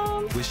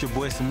 Mom. Wish your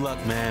boy some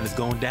luck, man. It's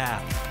going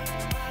down.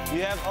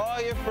 You have all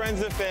your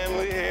friends and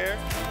family here,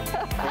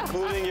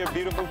 including your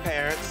beautiful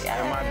parents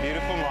and my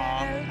beautiful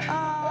mom.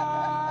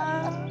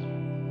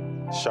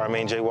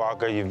 Charmaine J.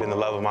 Walker, you've been the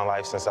love of my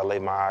life since I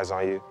laid my eyes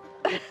on you.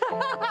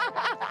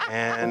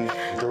 And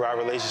through our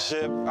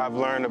relationship, I've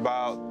learned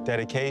about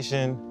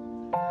dedication,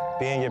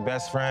 being your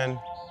best friend,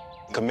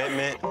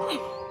 commitment,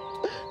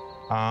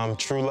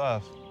 true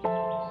love.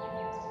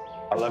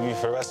 I love you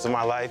for the rest of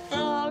my life.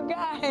 Oh,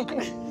 God.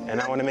 And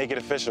I want to make it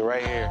official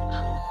right here.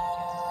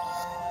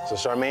 So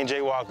Charmaine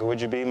J. Walker, would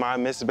you be my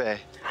Miss Bay?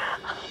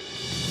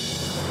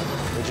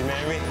 Would you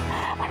marry me?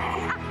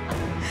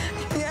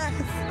 Yes.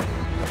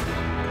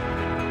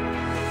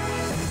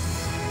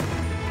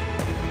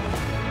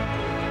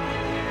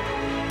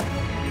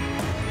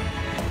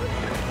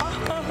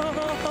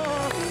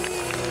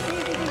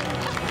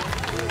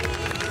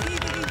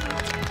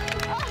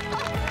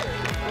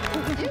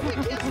 You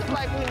can kiss us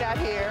like we're not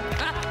here.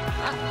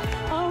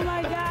 Oh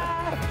my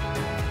God.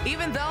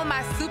 Even though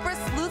my super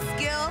sleuth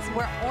skills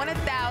were on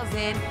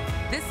 1,000,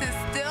 this is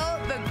still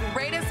the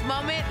greatest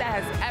moment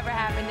that has ever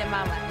happened in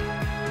my life.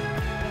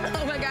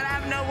 Oh my God, I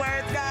have no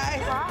words,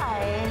 guys.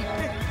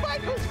 Why?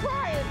 Mike was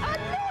crying. I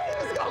knew he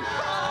was gonna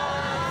cry.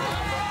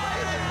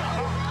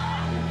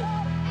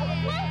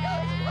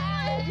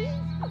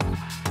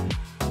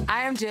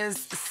 I am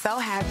just so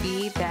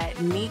happy that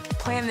Neek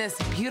planned this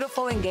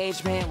beautiful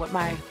engagement with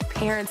my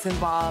parents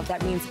involved.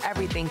 That means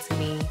everything to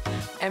me.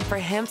 And for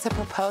him to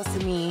propose to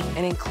me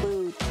and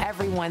include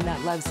everyone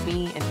that loves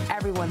me and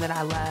everyone that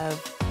I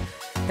love,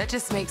 that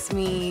just makes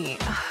me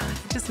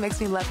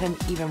love him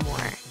even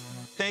more.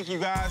 Thank you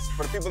guys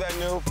for the people that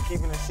knew, for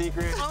keeping it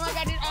secret. Oh my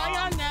God, did all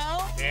y'all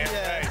know?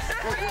 Yeah.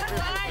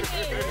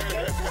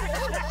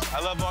 I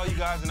love all you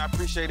guys and I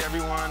appreciate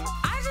everyone.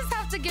 I just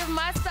have to give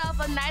myself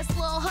a nice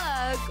little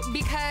hug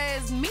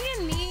because me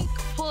and Neek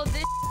pulled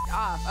this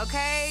off,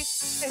 okay?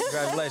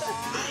 Congratulations.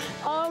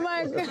 Oh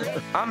my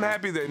God. I'm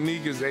happy that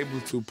Neek is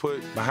able to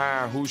put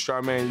behind who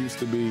Charmaine used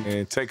to be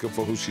and take her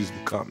for who she's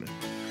becoming.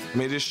 I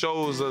mean, this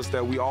shows us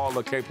that we all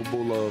are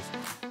capable of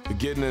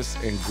forgiveness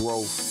and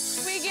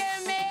growth. We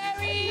get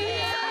married!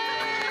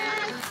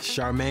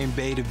 Charmaine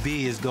Bay to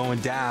be is going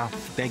down.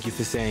 Thank you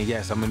for saying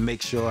yes. I'm gonna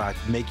make sure I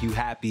make you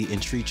happy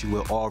and treat you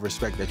with all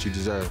respect that you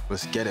deserve.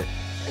 Let's get it.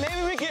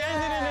 Maybe we can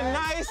end it in a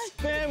nice,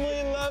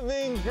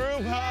 family-loving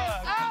group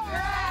hug. All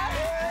right!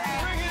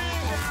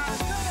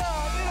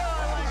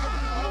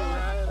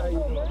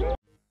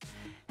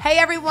 Hey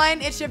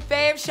everyone, it's your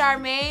fave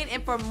Charmaine,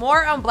 and for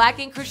more on Black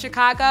Ink Crew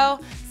Chicago,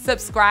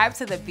 subscribe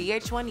to the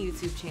VH1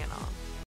 YouTube channel.